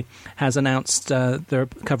 NBC has announced their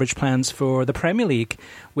coverage plans for the Premier League,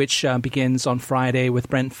 which begins on Friday with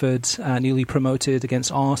Brentford newly promoted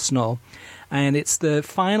against Arsenal. And it's the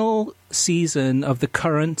final season of the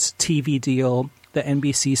current TV deal that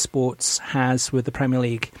NBC Sports has with the Premier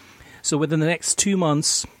League. So within the next 2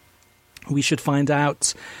 months, we should find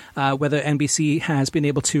out whether NBC has been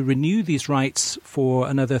able to renew these rights for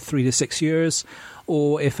another 3 to 6 years,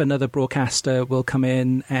 or if another broadcaster will come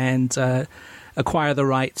in and acquire the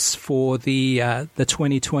rights for the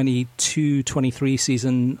 2022-23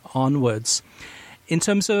 season onwards. In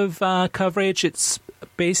terms of coverage, it's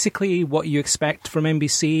basically what you expect from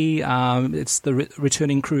NBC. It's the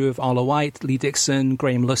returning crew of Arlo White, Lee Dixon,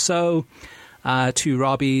 Graham Lasso, 2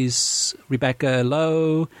 Robbies, Rebecca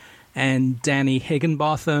Lowe, and Danny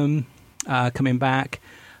Higginbotham coming back.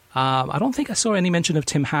 I don't think I saw any mention of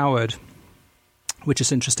Tim Howard, which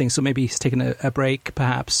is interesting. So maybe he's taking a break,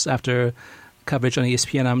 perhaps, after coverage on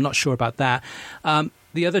ESPN. I'm not sure about that.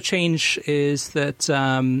 The other change is that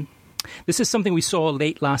this is something we saw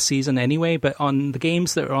late last season anyway, but on the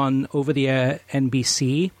games that are on over-the-air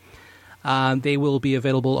NBC, they will be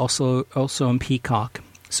available also on Peacock.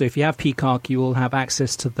 So if you have Peacock, you will have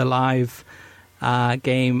access to the live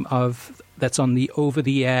game that's on the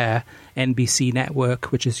over-the-air NBC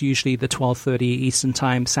network, which is usually the 12:30 Eastern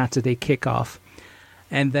Time Saturday kickoff.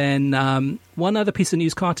 And then one other piece of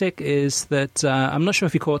news, Kartik, is that I'm not sure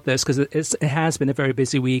if you caught this, because it has been a very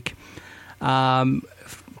busy week.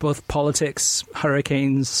 Both politics,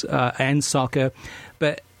 hurricanes, and soccer.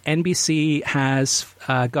 But NBC has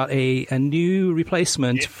got a new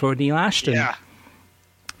replacement for Neil Ashton. Yeah.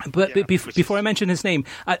 But before I mention his name,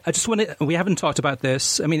 I just want to, we haven't talked about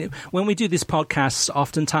this. I mean, when we do these podcasts,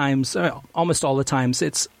 oftentimes, almost all the times,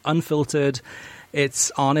 it's unfiltered.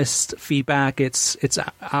 It's honest feedback. It's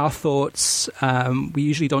our thoughts. We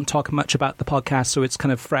usually don't talk much about the podcast, so it's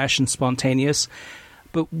kind of fresh and spontaneous.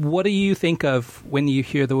 But what do you think of when you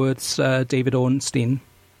hear the words David Ornstein?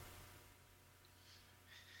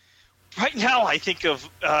 Right now, I think of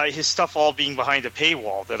his stuff all being behind a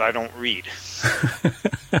paywall that I don't read.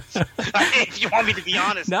 If you want me to be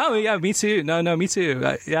honest. No, yeah, me too. No, me too.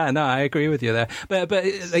 I agree with you there. But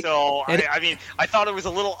like, so I mean, I thought it was a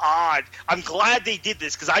little odd. I'm glad they did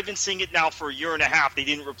this, because I've been seeing it now for a year and a half. They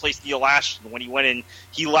didn't replace Neil Ashton when he went in.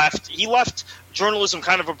 He left journalism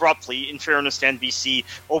kind of abruptly. In fairness to NBC,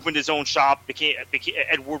 opened his own shop.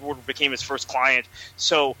 Ed Woodward became his first client.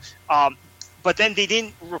 So. But then they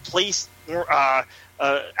didn't replace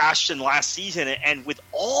Ashton last season, and with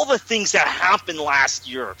all the things that happened last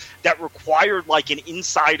year that required like an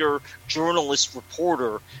insider journalist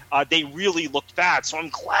reporter, they really looked bad. So I'm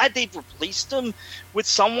glad they've replaced him with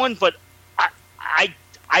someone, but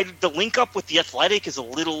the link up with The Athletic is a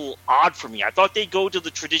little odd for me. I thought they'd go to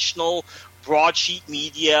the traditional broadsheet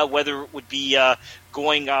media, whether it would be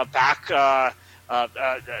going back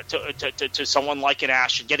to someone like an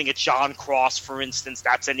Ashton. Getting a John Cross, for instance,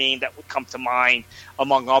 that's a name that would come to mind,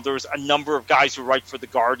 among others. A number of guys who write for The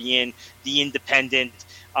Guardian, The Independent,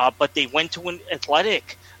 but they went to an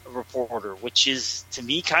Athletic reporter, which is, to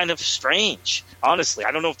me, kind of strange, honestly.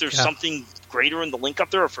 I don't know if there's something greater in the link up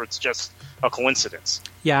there, or if it's just a coincidence.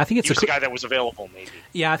 Yeah, I think it's a guy that was available, maybe.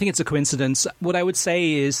 Yeah, I think it's a coincidence. What I would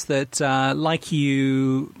say is that, like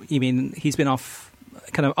you mean, he's been off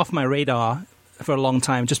my radar for a long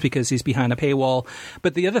time just because he's behind a paywall.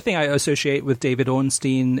 But the other thing I associate with David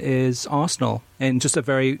Ornstein is Arsenal, and just a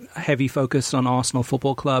very heavy focus on Arsenal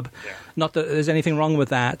Football Club. Yeah. Not that there's anything wrong with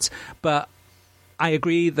that, but I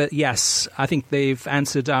agree that, yes, I think they've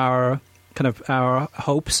answered our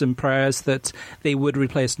hopes and prayers that they would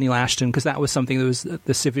replace Neil Ashton, because that was something that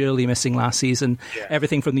was severely missing last season. Yeah.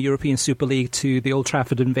 Everything from the European Super League to the Old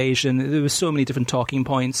Trafford invasion. There were so many different talking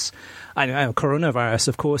points. I know, coronavirus,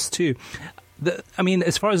 of course, too.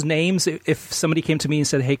 As far as names, if somebody came to me and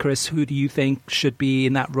said, hey, Chris, who do you think should be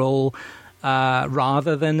in that role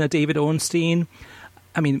rather than David Ornstein?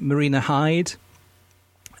 Marina Hyde.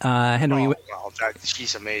 Henry.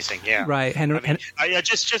 She's amazing. Yeah, right.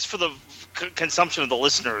 Just for the consumption of the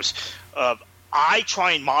listeners, I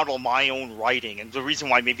try and model my own writing, and the reason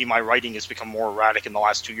why maybe my writing has become more erratic in the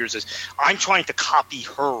last 2 years is I'm trying to copy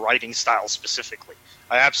her writing style specifically.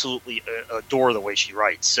 I absolutely adore the way she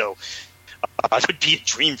writes. So it would be a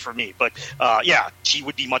dream for me. But she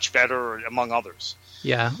would be much better, among others.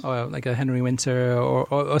 Yeah, or like a Henry Winter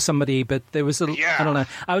or somebody, but there was I don't know.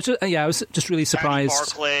 I was just really surprised.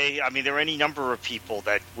 Barclay. There are any number of people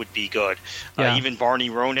that would be good. Even Barney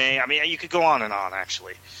Ronay. You could go on and on,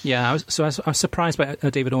 actually. Yeah, I was surprised by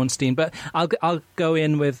David Ornstein, but I'll go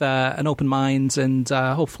in with an open mind, and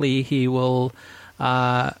hopefully he will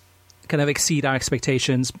kind of exceed our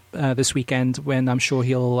expectations this weekend, when I'm sure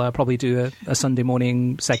he'll probably do a Sunday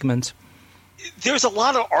morning segment. There's a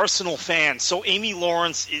lot of Arsenal fans. So Amy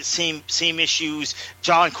Lawrence is same issues.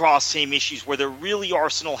 John Cross, same issues, where they're really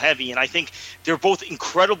Arsenal heavy. And I think they're both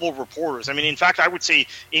incredible reporters. In fact, I would say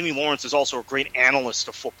Amy Lawrence is also a great analyst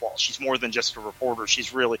of football. She's more than just a reporter.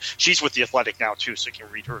 She's with the Athletic now too, so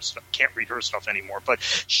can't read her stuff anymore. But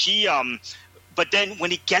she But then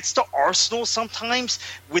when it gets to Arsenal, sometimes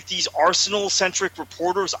with these Arsenal-centric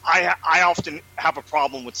reporters, I often have a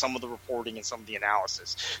problem with some of the reporting and some of the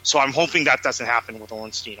analysis. So I'm hoping that doesn't happen with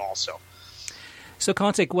Ornstein also. So,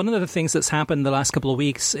 Kartik, one of the things that's happened the last couple of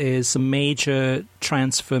weeks is some major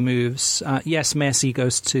transfer moves. Yes, Messi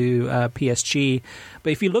goes to PSG,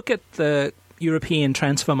 but if you look at the European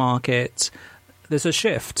transfer market, there's a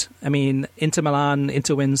shift. Inter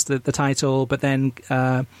wins the title, but then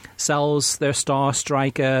sells their star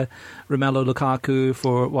striker, Romelu Lukaku,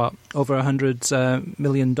 for over $100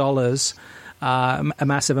 million, a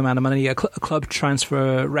massive amount of money, a club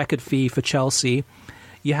transfer record fee for Chelsea.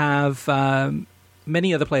 You have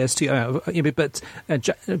many other players too, but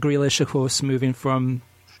Grealish, of course, moving from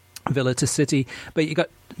Villa to City. But you got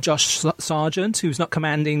Josh Sargent, who's not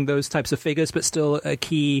commanding those types of figures, but still a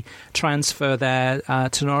key transfer there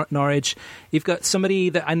to Norwich. You've got somebody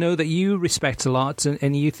that I know that you respect a lot,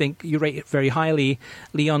 and you think you rate very highly,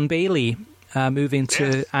 Leon Bailey, moving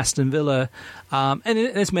to Aston Villa. And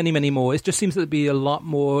there's many, many more. It just seems to be a lot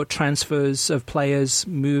more transfers of players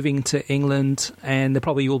moving to England, and there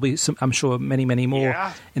probably will be, I'm sure, many, many more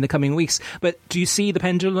in the coming weeks. But do you see the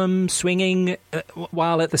pendulum swinging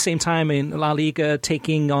while at the same time in La Liga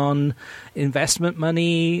taking on investment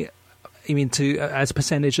money, as a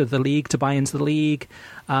percentage of the league to buy into the league?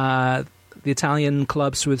 The Italian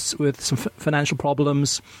clubs with some financial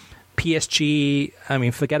problems. PSG,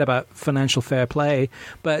 forget about financial fair play,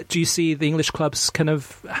 but do you see the English clubs kind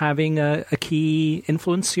of having a key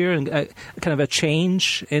influence here and kind of a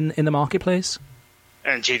change in the marketplace?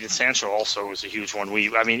 And Jadon Sancho also was a huge one.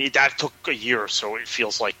 That took a year, so it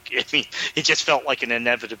feels like, it just felt like an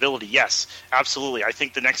inevitability. Yes, absolutely. I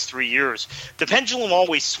think the next 3 years, the pendulum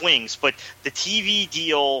always swings, but the TV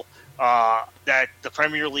deal that the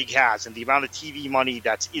Premier League has and the amount of TV money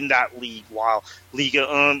that's in that league, while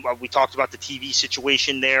Liga, we talked about the TV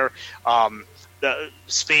situation there.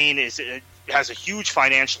 Spain has a huge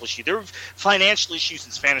financial issue. There are financial issues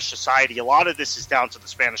in Spanish society. A lot of this is down to the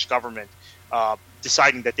Spanish government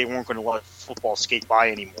deciding that they weren't going to let football skate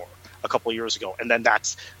by anymore a couple of years ago, and then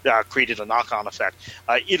that's created a knock-on effect.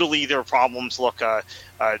 Italy, there are problems. Look,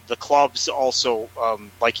 the clubs also,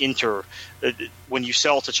 like Inter, when you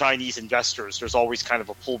sell to Chinese investors, there's always kind of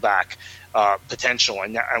a pullback potential,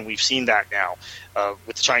 and we've seen that now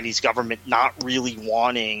with the Chinese government not really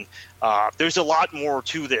wanting. There's a lot more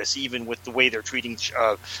to this, even with the way they're treating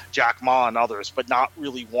Jack Ma and others, but not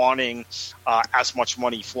really wanting as much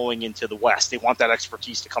money flowing into the West. They want that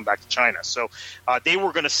expertise to come back to China. So they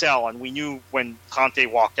were going to sell, and we knew when Conte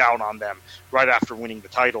walked out on them right after winning the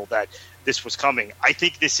title that this was coming. I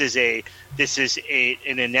think this is an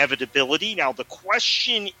inevitability. Now the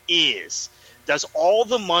question is, does all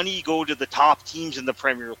the money go to the top teams in the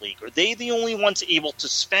Premier League? Are they the only ones able to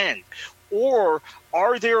spend? Or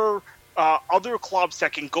are there other clubs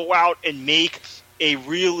that can go out and make a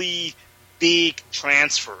really big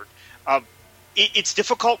transfer? It's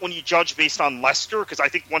difficult when you judge based on Leicester, because I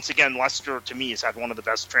think, once again, Leicester, to me, has had one of the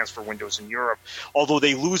best transfer windows in Europe, although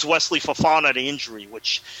they lose Wesley Fofana to injury,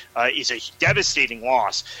 which is a devastating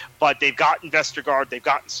loss. But they've gotten Vestergaard, they've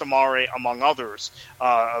gotten Samare, among others.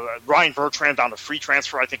 Ryan Bertrand on a free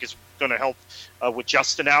transfer, I think, is going to help with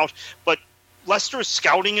Justin out. But Leicester's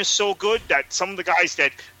scouting is so good that some of the guys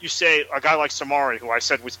that you say, a guy like Samari, who I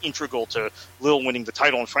said was integral to Lille winning the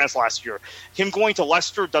title in France last year, him going to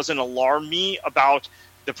Leicester doesn't alarm me about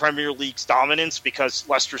the Premier League's dominance, because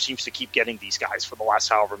Leicester seems to keep getting these guys for the last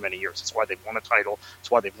however many years. That's why they've won a title.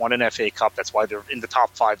 That's why they've won an FA Cup. That's why they're in the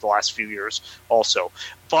top 5 the last few years also.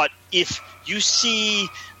 But if you see,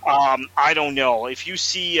 I don't know, if you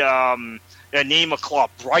see... name a club,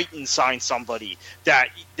 Brighton signed somebody that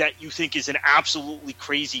you think is an absolutely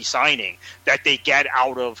crazy signing that they get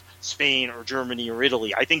out of Spain or Germany or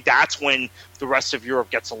Italy. I think that's when the rest of Europe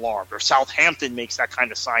gets alarmed, or Southampton makes that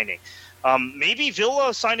kind of signing. Maybe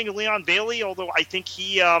Villa signing Leon Bailey, although I think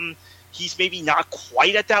he's maybe not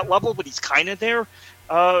quite at that level, but he's kind of there,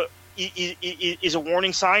 is a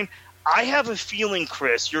warning sign. I have a feeling,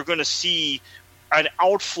 Chris, you're going to see an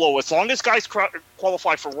outflow as long as guys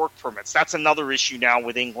qualify for work permits. That's another issue now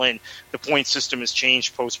with England. The point system has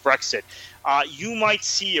changed post-Brexit. You might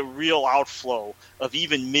see a real outflow of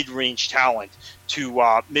even mid-range talent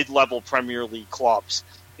to mid-level Premier League clubs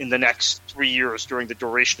in the next 3 years during the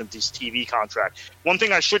duration of this TV contract. One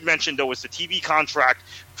thing I should mention, though, is the TV contract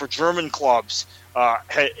for German clubs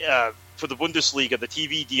for the Bundesliga, the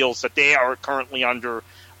TV deals that they are currently under,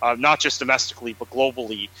 not just domestically but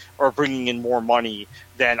globally, are bringing in more money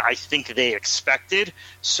than I think they expected.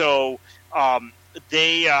 So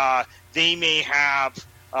they may have,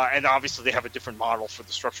 and obviously they have a different model for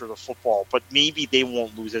the structure of the football, but maybe they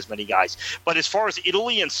won't lose as many guys. But as far as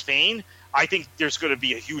Italy and Spain, I think there's going to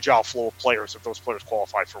be a huge outflow of players if those players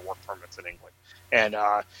qualify for work permits in England. And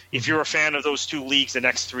if you're a fan of those two leagues, the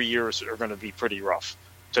next 3 years are going to be pretty rough,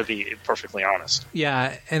 to be perfectly honest.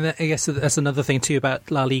 Yeah, and I guess that's another thing too about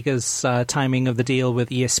La Liga's timing of the deal with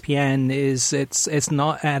ESPN is it's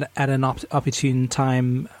not at an opportune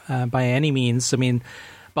time by any means. I mean,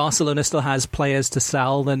 Barcelona still has players to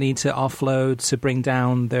sell that need to offload to bring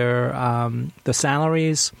down their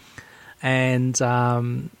salaries, and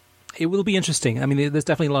it will be interesting. I mean, there's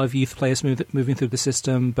definitely a lot of youth players moving through the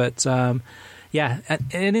system, but yeah,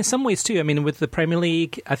 and in some ways too. I mean, with the Premier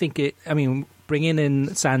League, I think bringing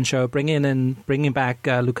in Sancho, bringing back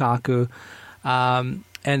Lukaku,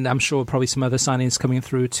 and I'm sure probably some other signings coming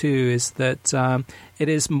through too, is that it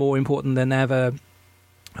is more important than ever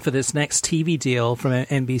for this next TV deal from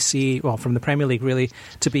NBC, well, from the Premier League, really,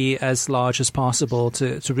 to be as large as possible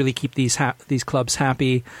to really keep these clubs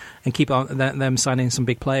happy and keep on them signing some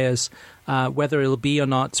big players. Whether it'll be or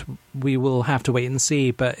not, we will have to wait and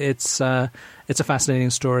see. But it's a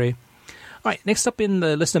fascinating story. All right, next up in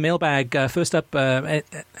the listener mailbag, first up,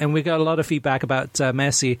 and we got a lot of feedback about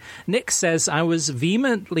Messi. Nick says, I was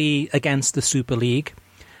vehemently against the Super League.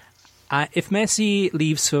 If Messi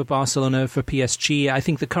leaves for Barcelona for PSG, I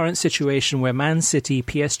think the current situation where Man City,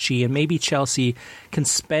 PSG, and maybe Chelsea can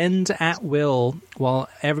spend at will while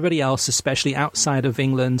everybody else, especially outside of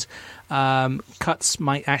England, cuts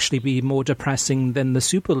might actually be more depressing than the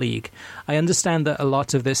Super League. I understand that a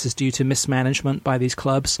lot of this is due to mismanagement by these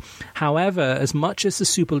clubs. However, as much as the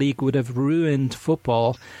Super League would have ruined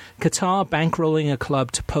football, Qatar bankrolling a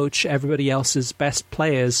club to poach everybody else's best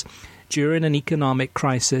players during an economic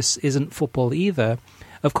crisis isn't football either.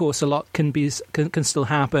 Of course, a lot can still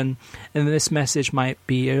happen, and this message might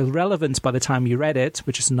be irrelevant by the time you read it,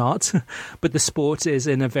 which is not, but the sport is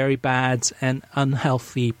in a very bad and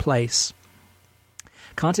unhealthy place.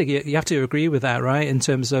 Kartik, you have to agree with that, right, in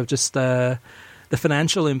terms of just the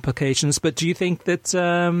financial implications, but do you think that,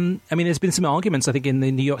 there's been some arguments, I think, in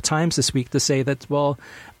the New York Times this week to say that, well,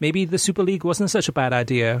 maybe the Super League wasn't such a bad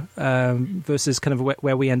idea versus kind of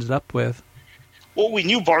where we ended up with. Well, we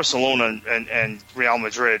knew Barcelona and Real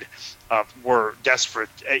Madrid were desperate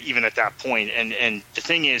even at that point. And the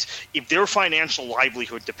thing is, if their financial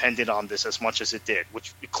livelihood depended on this as much as it did,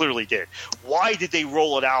 which it clearly did, why did they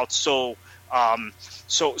roll it out so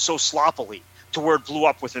sloppily to where it blew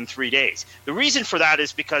up within 3 days? The reason for that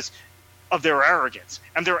is because of their arrogance.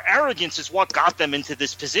 And their arrogance is what got them into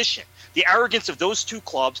this position. The arrogance of those two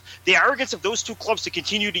clubs, to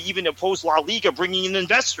continue to even oppose La Liga bringing in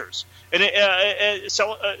investors. And the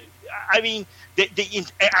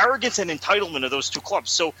arrogance and entitlement of those two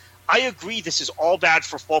clubs. So I agree this is all bad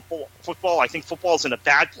for football. I think football is in a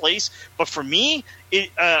bad place. But for me,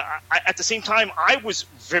 at the same time, I was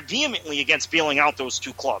vehemently against bailing out those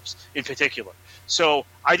two clubs in particular. So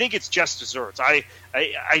I think it's just desserts. I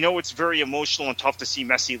know it's very emotional and tough to see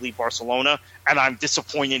Messi leave Barcelona, and I'm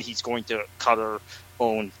disappointed he's going to Qatar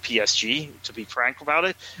own PSG, to be frank about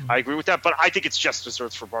it. I agree with that, but I think it's just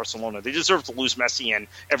desserts for Barcelona. They deserve to lose Messi and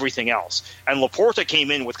everything else. And Laporta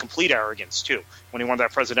came in with complete arrogance, too, when he won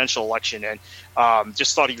that presidential election, and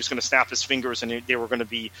just thought he was going to snap his fingers and they were going to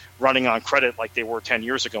be running on credit like they were 10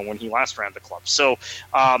 years ago when he last ran the club. So,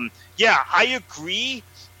 I agree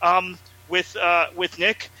with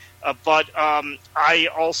Nick, but I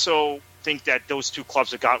also think that those two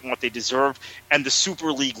clubs have gotten what they deserved, and the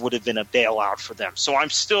Super League would have been a bailout for them. So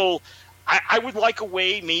I'm still, I would like a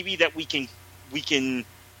way maybe that we can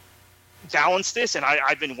balance this, and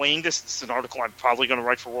I've been weighing this. This is an article I'm probably going to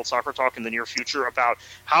write for World Soccer Talk in the near future about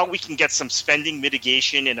how we can get some spending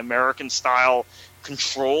mitigation and American-style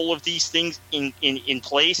control of these things in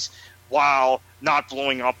place while not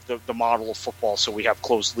blowing up the model of football so we have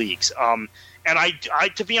closed leagues. And I,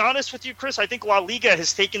 to be honest with you, Chris, I think La Liga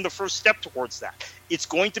has taken the first step towards that. It's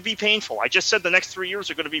going to be painful. I just said the next 3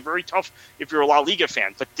 years are going to be very tough if you're a La Liga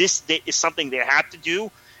fan. But this is something they have to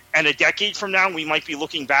do. And a decade from now, we might be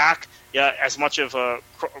looking back as much of a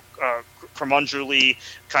curmudgeonly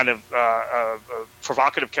kind of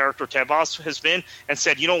provocative character Tebas has been, and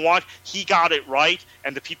said, you know what, he got it right,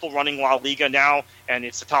 and the people running La Liga now, and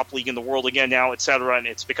it's the top league in the world again now, etc., and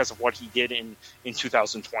it's because of what he did in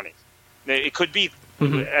 2020. It could be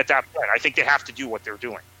at that point. I think they have to do what they're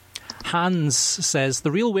doing. Hans says,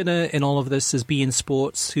 the real winner in all of this is beIN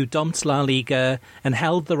Sports, who dumped La Liga and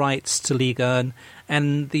held the rights to Liga,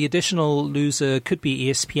 and the additional loser could be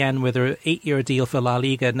ESPN with an 8-year deal for La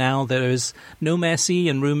Liga. Now there's no Messi,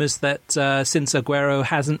 and rumours that since Aguero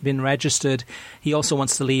hasn't been registered, he also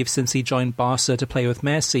wants to leave since he joined Barca to play with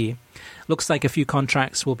Messi. Looks like a few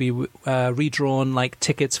contracts will be redrawn, like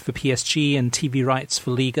tickets for PSG and TV rights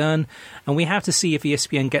for Ligue 1. And we have to see if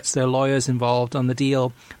ESPN gets their lawyers involved on the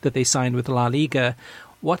deal that they signed with La Liga.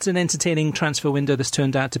 What an entertaining transfer window this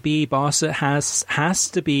turned out to be. Barca has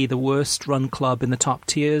to be the worst run club in the top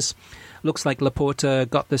tiers. Looks like Laporta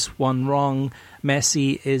got this one wrong.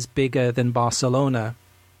 Messi is bigger than Barcelona.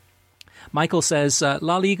 Michael says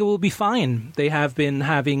La Liga will be fine. They have been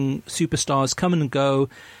having superstars come and go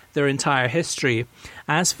their entire history.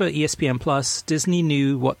 As for ESPN Plus, Disney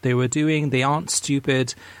knew what they were doing. They aren't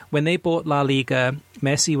stupid. When they bought La Liga,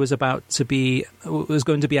 Messi was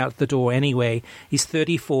going to be out the door anyway. He's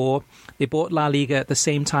 34. They bought La Liga at the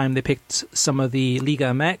same time they picked some of the Liga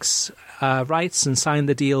MX rights and signed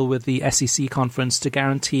the deal with the SEC conference to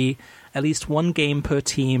guarantee at least one game per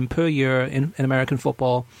team per year in American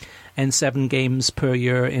football and 7 games per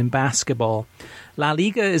year in basketball. La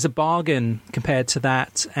Liga is a bargain compared to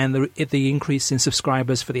that, and the increase in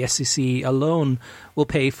subscribers for the SEC alone will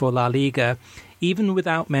pay for La Liga. Even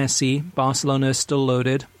without Messi, Barcelona is still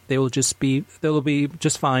loaded. They will be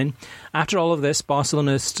just fine. After all of this,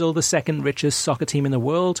 Barcelona is still the second richest soccer team in the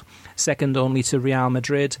world, second only to Real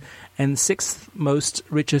Madrid, and 6th most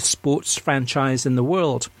richest sports franchise in the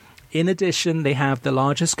world. In addition, they have the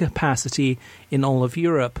largest capacity in all of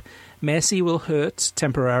Europe. Messi will hurt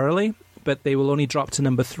temporarily, but they will only drop to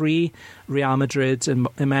number 3, Real Madrid and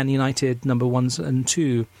Man United number 1 and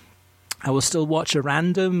 2. I will still watch a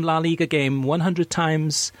random La Liga game 100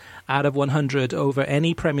 times out of 100 over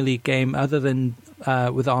any Premier League game other than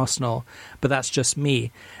with Arsenal, but that's just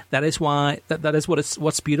me. That is why that is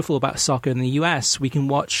what's beautiful about soccer in the US. We can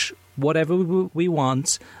watch whatever we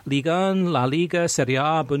want: Liga 1, La Liga, Serie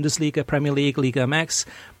A, Bundesliga, Premier League, Liga MX,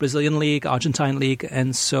 Brazilian League, Argentine League,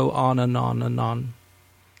 and so on and on and on.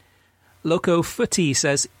 Loco Footy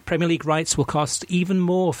says Premier League rights will cost even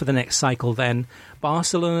more for the next cycle then.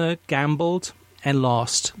 Barcelona gambled and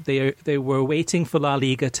lost. They were waiting for La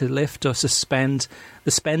Liga to lift or suspend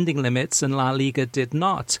the spending limits, and La Liga did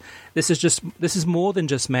not. This is more than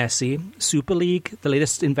just Messi. Super League, the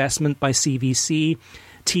latest investment by CVC,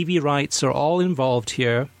 TV rights are all involved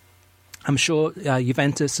here. I'm sure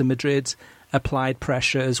Juventus and Madrid applied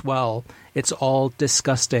pressure as well. It's all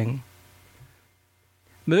disgusting.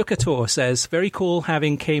 Mercator says, very cool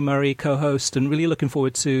having Kay Murray co-host and really looking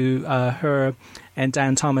forward to her and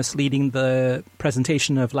Dan Thomas leading the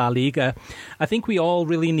presentation of La Liga. I think we all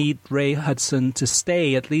really need Ray Hudson to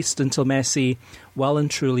stay, at least until Messi well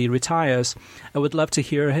and truly retires. I would love to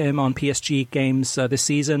hear him on PSG games this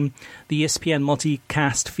season. The ESPN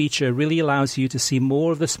multicast feature really allows you to see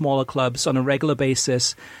more of the smaller clubs on a regular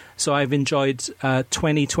basis, so I've enjoyed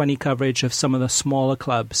 2020 coverage of some of the smaller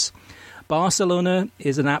clubs. Barcelona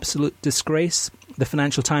is an absolute disgrace. The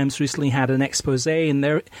Financial Times recently had an expose, and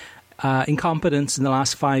their incompetence in the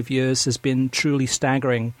last 5 years has been truly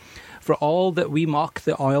staggering. For all that we mock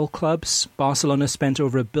the oil clubs, Barcelona spent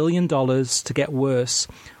over $1 billion to get worse,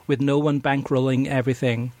 with no one bankrolling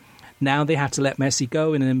everything. Now they have to let Messi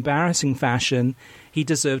go in an embarrassing fashion. He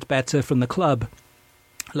deserved better from the club.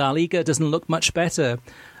 La Liga doesn't look much better.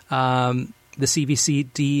 The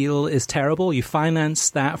CVC deal is terrible. You finance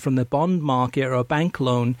that from the bond market or a bank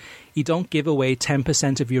loan. You don't give away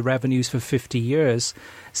 10% of your revenues for 50 years.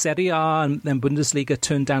 Serie A and then Bundesliga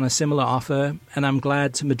turned down a similar offer, and I'm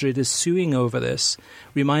glad Madrid is suing over this.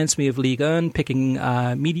 Reminds me of Ligue 1 picking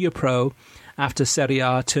MediaPro after Serie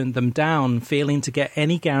A turned them down, failing to get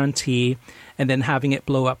any guarantee and then having it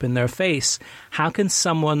blow up in their face. How can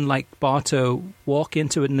someone like Barto walk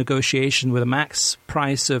into a negotiation with a max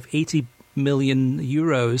price of 80 million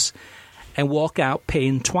euros and walk out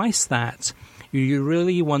paying twice that? You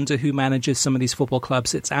really wonder who manages some of these football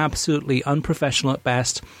clubs. It's absolutely unprofessional at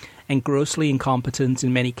best and grossly incompetent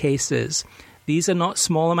in many cases. These are not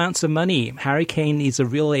small amounts of money. Harry Kane needs a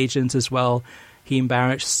real agent as well. He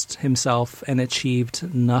embarrassed himself and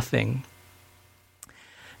achieved nothing.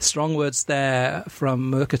 Strong words there from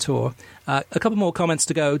Mercator. A couple more comments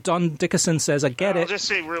to go. Don Dickerson says, I get it. I'll just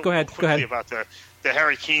say real quickly about the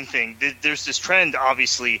Harry Kane thing. There's this trend,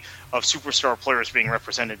 obviously, of superstar players being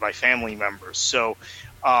represented by family members. So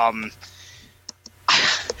I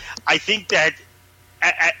think that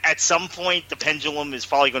at some point the pendulum is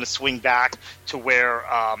probably going to swing back to where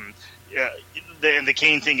the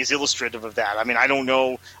Kane thing is illustrative of that. I mean, I don't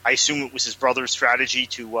know. I assume it was his brother's strategy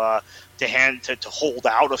to hold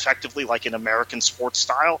out effectively, like in American sports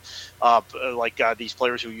style, like these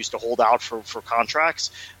players who used to hold out for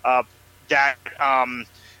contracts.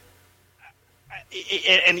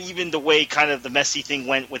 And even the way kind of the Messi thing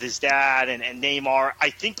went with his dad and Neymar, I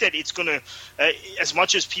think that it's going to, as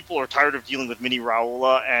much as people are tired of dealing with Mini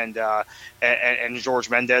Raiola and George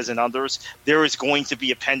Mendes and others, there is going to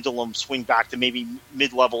be a pendulum swing back to maybe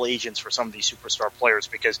mid-level agents for some of these superstar players,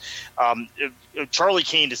 because Charlie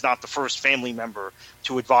Kane is not the first family member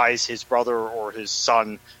to advise his brother or his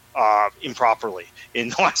son improperly in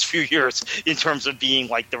the last few years in terms of being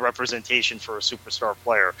like the representation for a superstar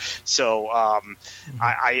player. So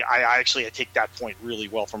I actually take that point really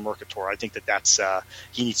well from Mercator. I think that's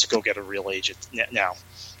he needs to go get a real agent now.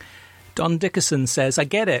 Don Dickerson says, I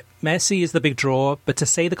get it. Messi is the big draw, but to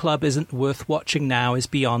say the club isn't worth watching now is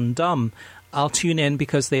beyond dumb. I'll tune in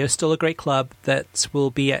because they are still a great club that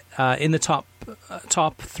will be in the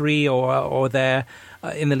top three or there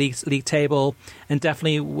in the league table, and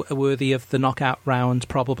definitely worthy of the knockout round,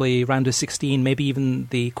 probably round of 16, maybe even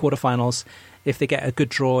the quarterfinals if they get a good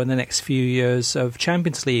draw in the next few years of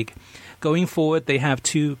Champions League. Going forward, they have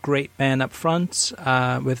two great men up front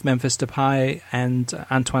with Memphis Depay and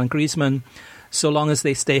Antoine Griezmann. So long as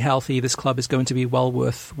they stay healthy, this club is going to be well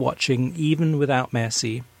worth watching, even without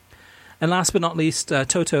Messi. And last but not least,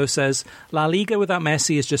 Toto says, La Liga without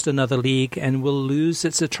Messi is just another league and will lose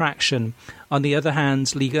its attraction. On the other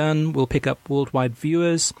hand, Ligue 1 will pick up worldwide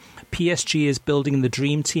viewers. PSG is building the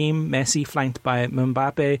dream team, Messi flanked by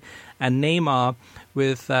Mbappe and Neymar,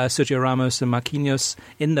 with Sergio Ramos and Marquinhos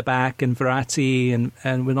in the back, and Verratti and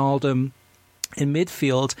Wijnaldum in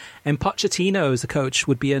midfield, and Pochettino as the coach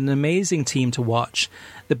would be an amazing team to watch.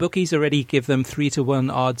 The bookies already give them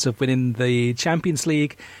 3-1 odds of winning the Champions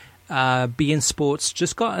League. beIN Sports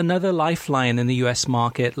just got another lifeline in the US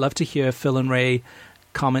market. Love to hear Phil and Ray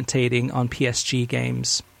commentating on PSG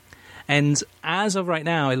games. And as of right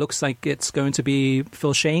now, it looks like it's going to be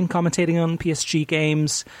Phil Shane commentating on PSG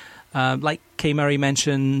games. Like Kay Murray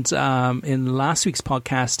mentioned in last week's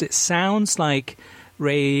podcast, it sounds like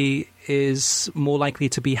Ray is more likely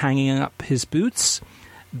to be hanging up his boots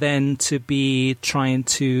than to be trying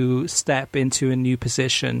to step into a new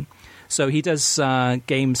position. So he does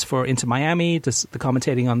games for Inter Miami, does the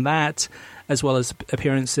commentating on that, as well as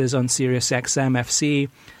appearances on SiriusXM FC.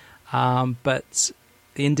 But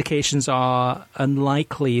the indications are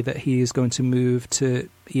unlikely that he is going to move to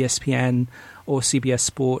ESPN or CBS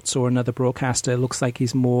Sports or another broadcaster. It looks like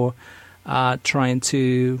he's more trying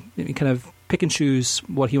to kind of pick and choose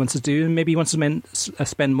what he wants to do. And maybe he wants to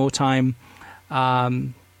spend more time by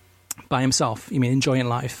himself. Enjoying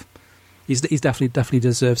life. He's definitely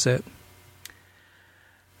deserves it.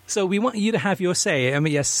 So we want you to have your say.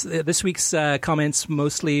 Yes, this week's comments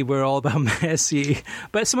mostly were all about Messi,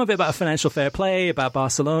 but some of it about financial fair play, about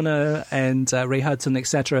Barcelona and Ray Hudson,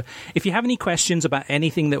 etc. If you have any questions about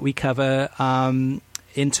anything that we cover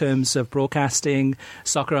in terms of broadcasting,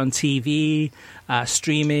 soccer on TV,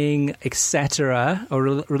 streaming, etc., or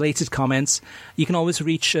related comments, you can always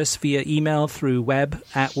reach us via email through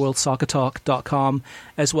web@worldsoccertalk.com,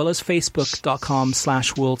 as well as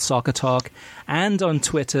facebook.com/worldsoccertalk, and on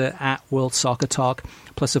Twitter @worldsoccertalk.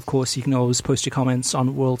 Plus, of course, you can always post your comments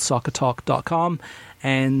on worldsoccertalk.com,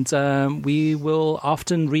 and we will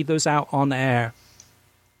often read those out on air.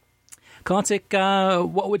 Kartik,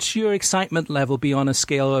 what would your excitement level be on a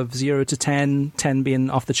scale of 0 to 10, 10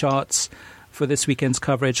 being off the charts for this weekend's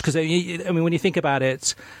coverage? Because, when you think about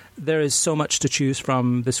it, there is so much to choose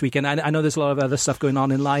from this weekend. I know there's a lot of other stuff going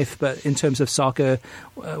on in life, but in terms of soccer,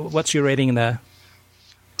 what's your rating there?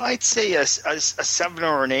 I'd say a 7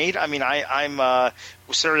 or an 8. I'm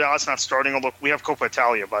Serie A is not starting. Although we have Coppa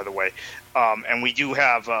Italia, by the way, and we do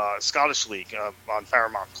have Scottish League on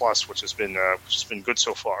Paramount Plus, which has been good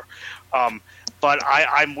so far. But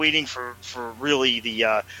I'm waiting for really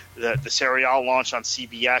the Serie A launch on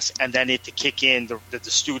CBS, and then it to kick in the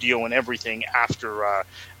studio and everything after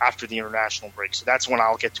the international break. So that's when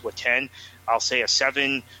I'll get to a 10. I'll say a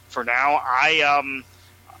 7 for now.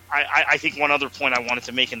 I think one other point I wanted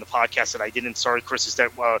to make in the podcast that I didn't, sorry, Chris, is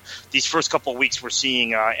that these first couple of weeks we're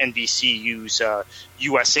seeing NBC use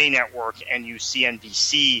USA Network and use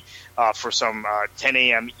CNBC for some 10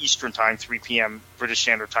 a.m. Eastern Time, 3 p.m. British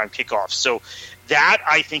Standard Time kickoffs. So that,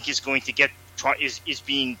 I think, is going to is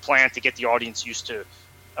being planned to get the audience used to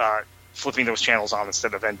flipping those channels on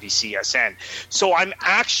instead of NBCSN. So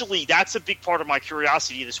that's a big part of my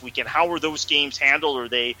curiosity this weekend. How are those games handled? Are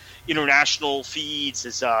they international feeds?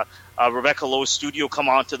 Does Rebecca Lowe's studio come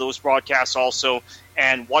on to those broadcasts also?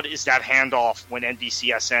 And what is that handoff when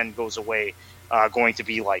NBCSN goes away going to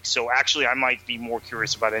be like? So actually, I might be more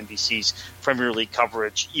curious about NBC's Premier League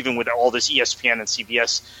coverage, even with all this ESPN and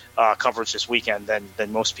CBS coverage this weekend,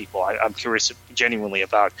 than most people. I'm curious genuinely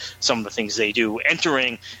about some of the things they do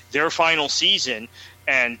entering their final season,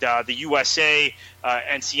 and the USA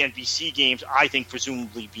and CNBC games, I think,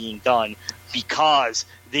 presumably being done because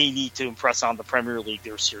they need to impress on the Premier League.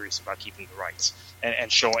 They're serious about keeping the rights and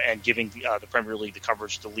giving the Premier League the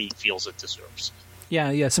coverage the league feels it deserves.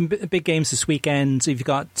 Yeah, some big games this weekend. You've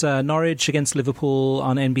got Norwich against Liverpool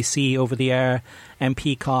on NBC over the air and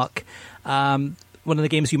Peacock. One of the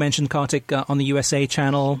games you mentioned, Kartik, on the USA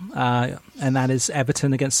channel, and that is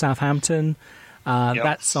Everton against Southampton. Yep.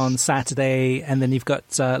 That's on Saturday. And then you've got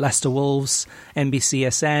Leicester Wolves,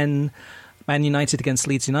 NBCSN, Man United against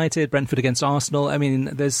Leeds United, Brentford against Arsenal.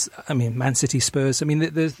 Man City Spurs.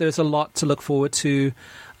 There's a lot to look forward to.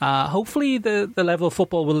 Hopefully the level of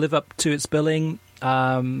football will live up to its billing.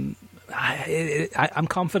 I'm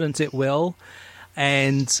confident it will,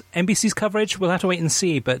 and NBC's coverage, we'll have to wait and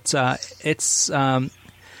see, but it's going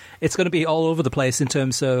to be all over the place in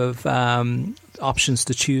terms of options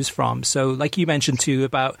to choose from. So like you mentioned too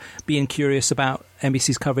about being curious about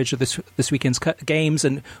NBC's coverage of this weekend's games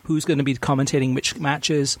and who's going to be commentating which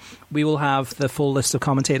matches, we will have the full list of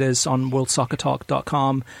commentators on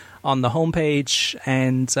worldsoccertalk.com on the homepage,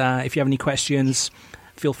 and if you have any questions,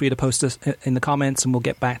 feel free to post us in the comments and we'll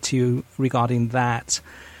get back to you regarding that.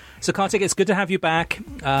 So Kartik, it's good to have you back.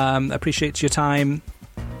 Appreciate your time.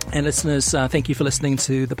 And listeners, thank you for listening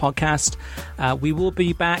to the podcast. We will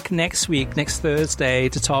be back next Thursday,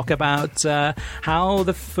 to talk about how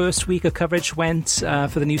the first week of coverage went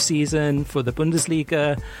for the new season, for the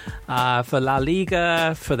Bundesliga, for La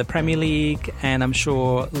Liga, for the Premier League, and I'm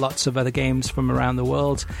sure lots of other games from around the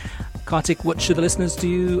world. Kartik, what should the listeners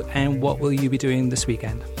do, and what will you be doing this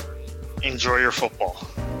weekend? Enjoy your football.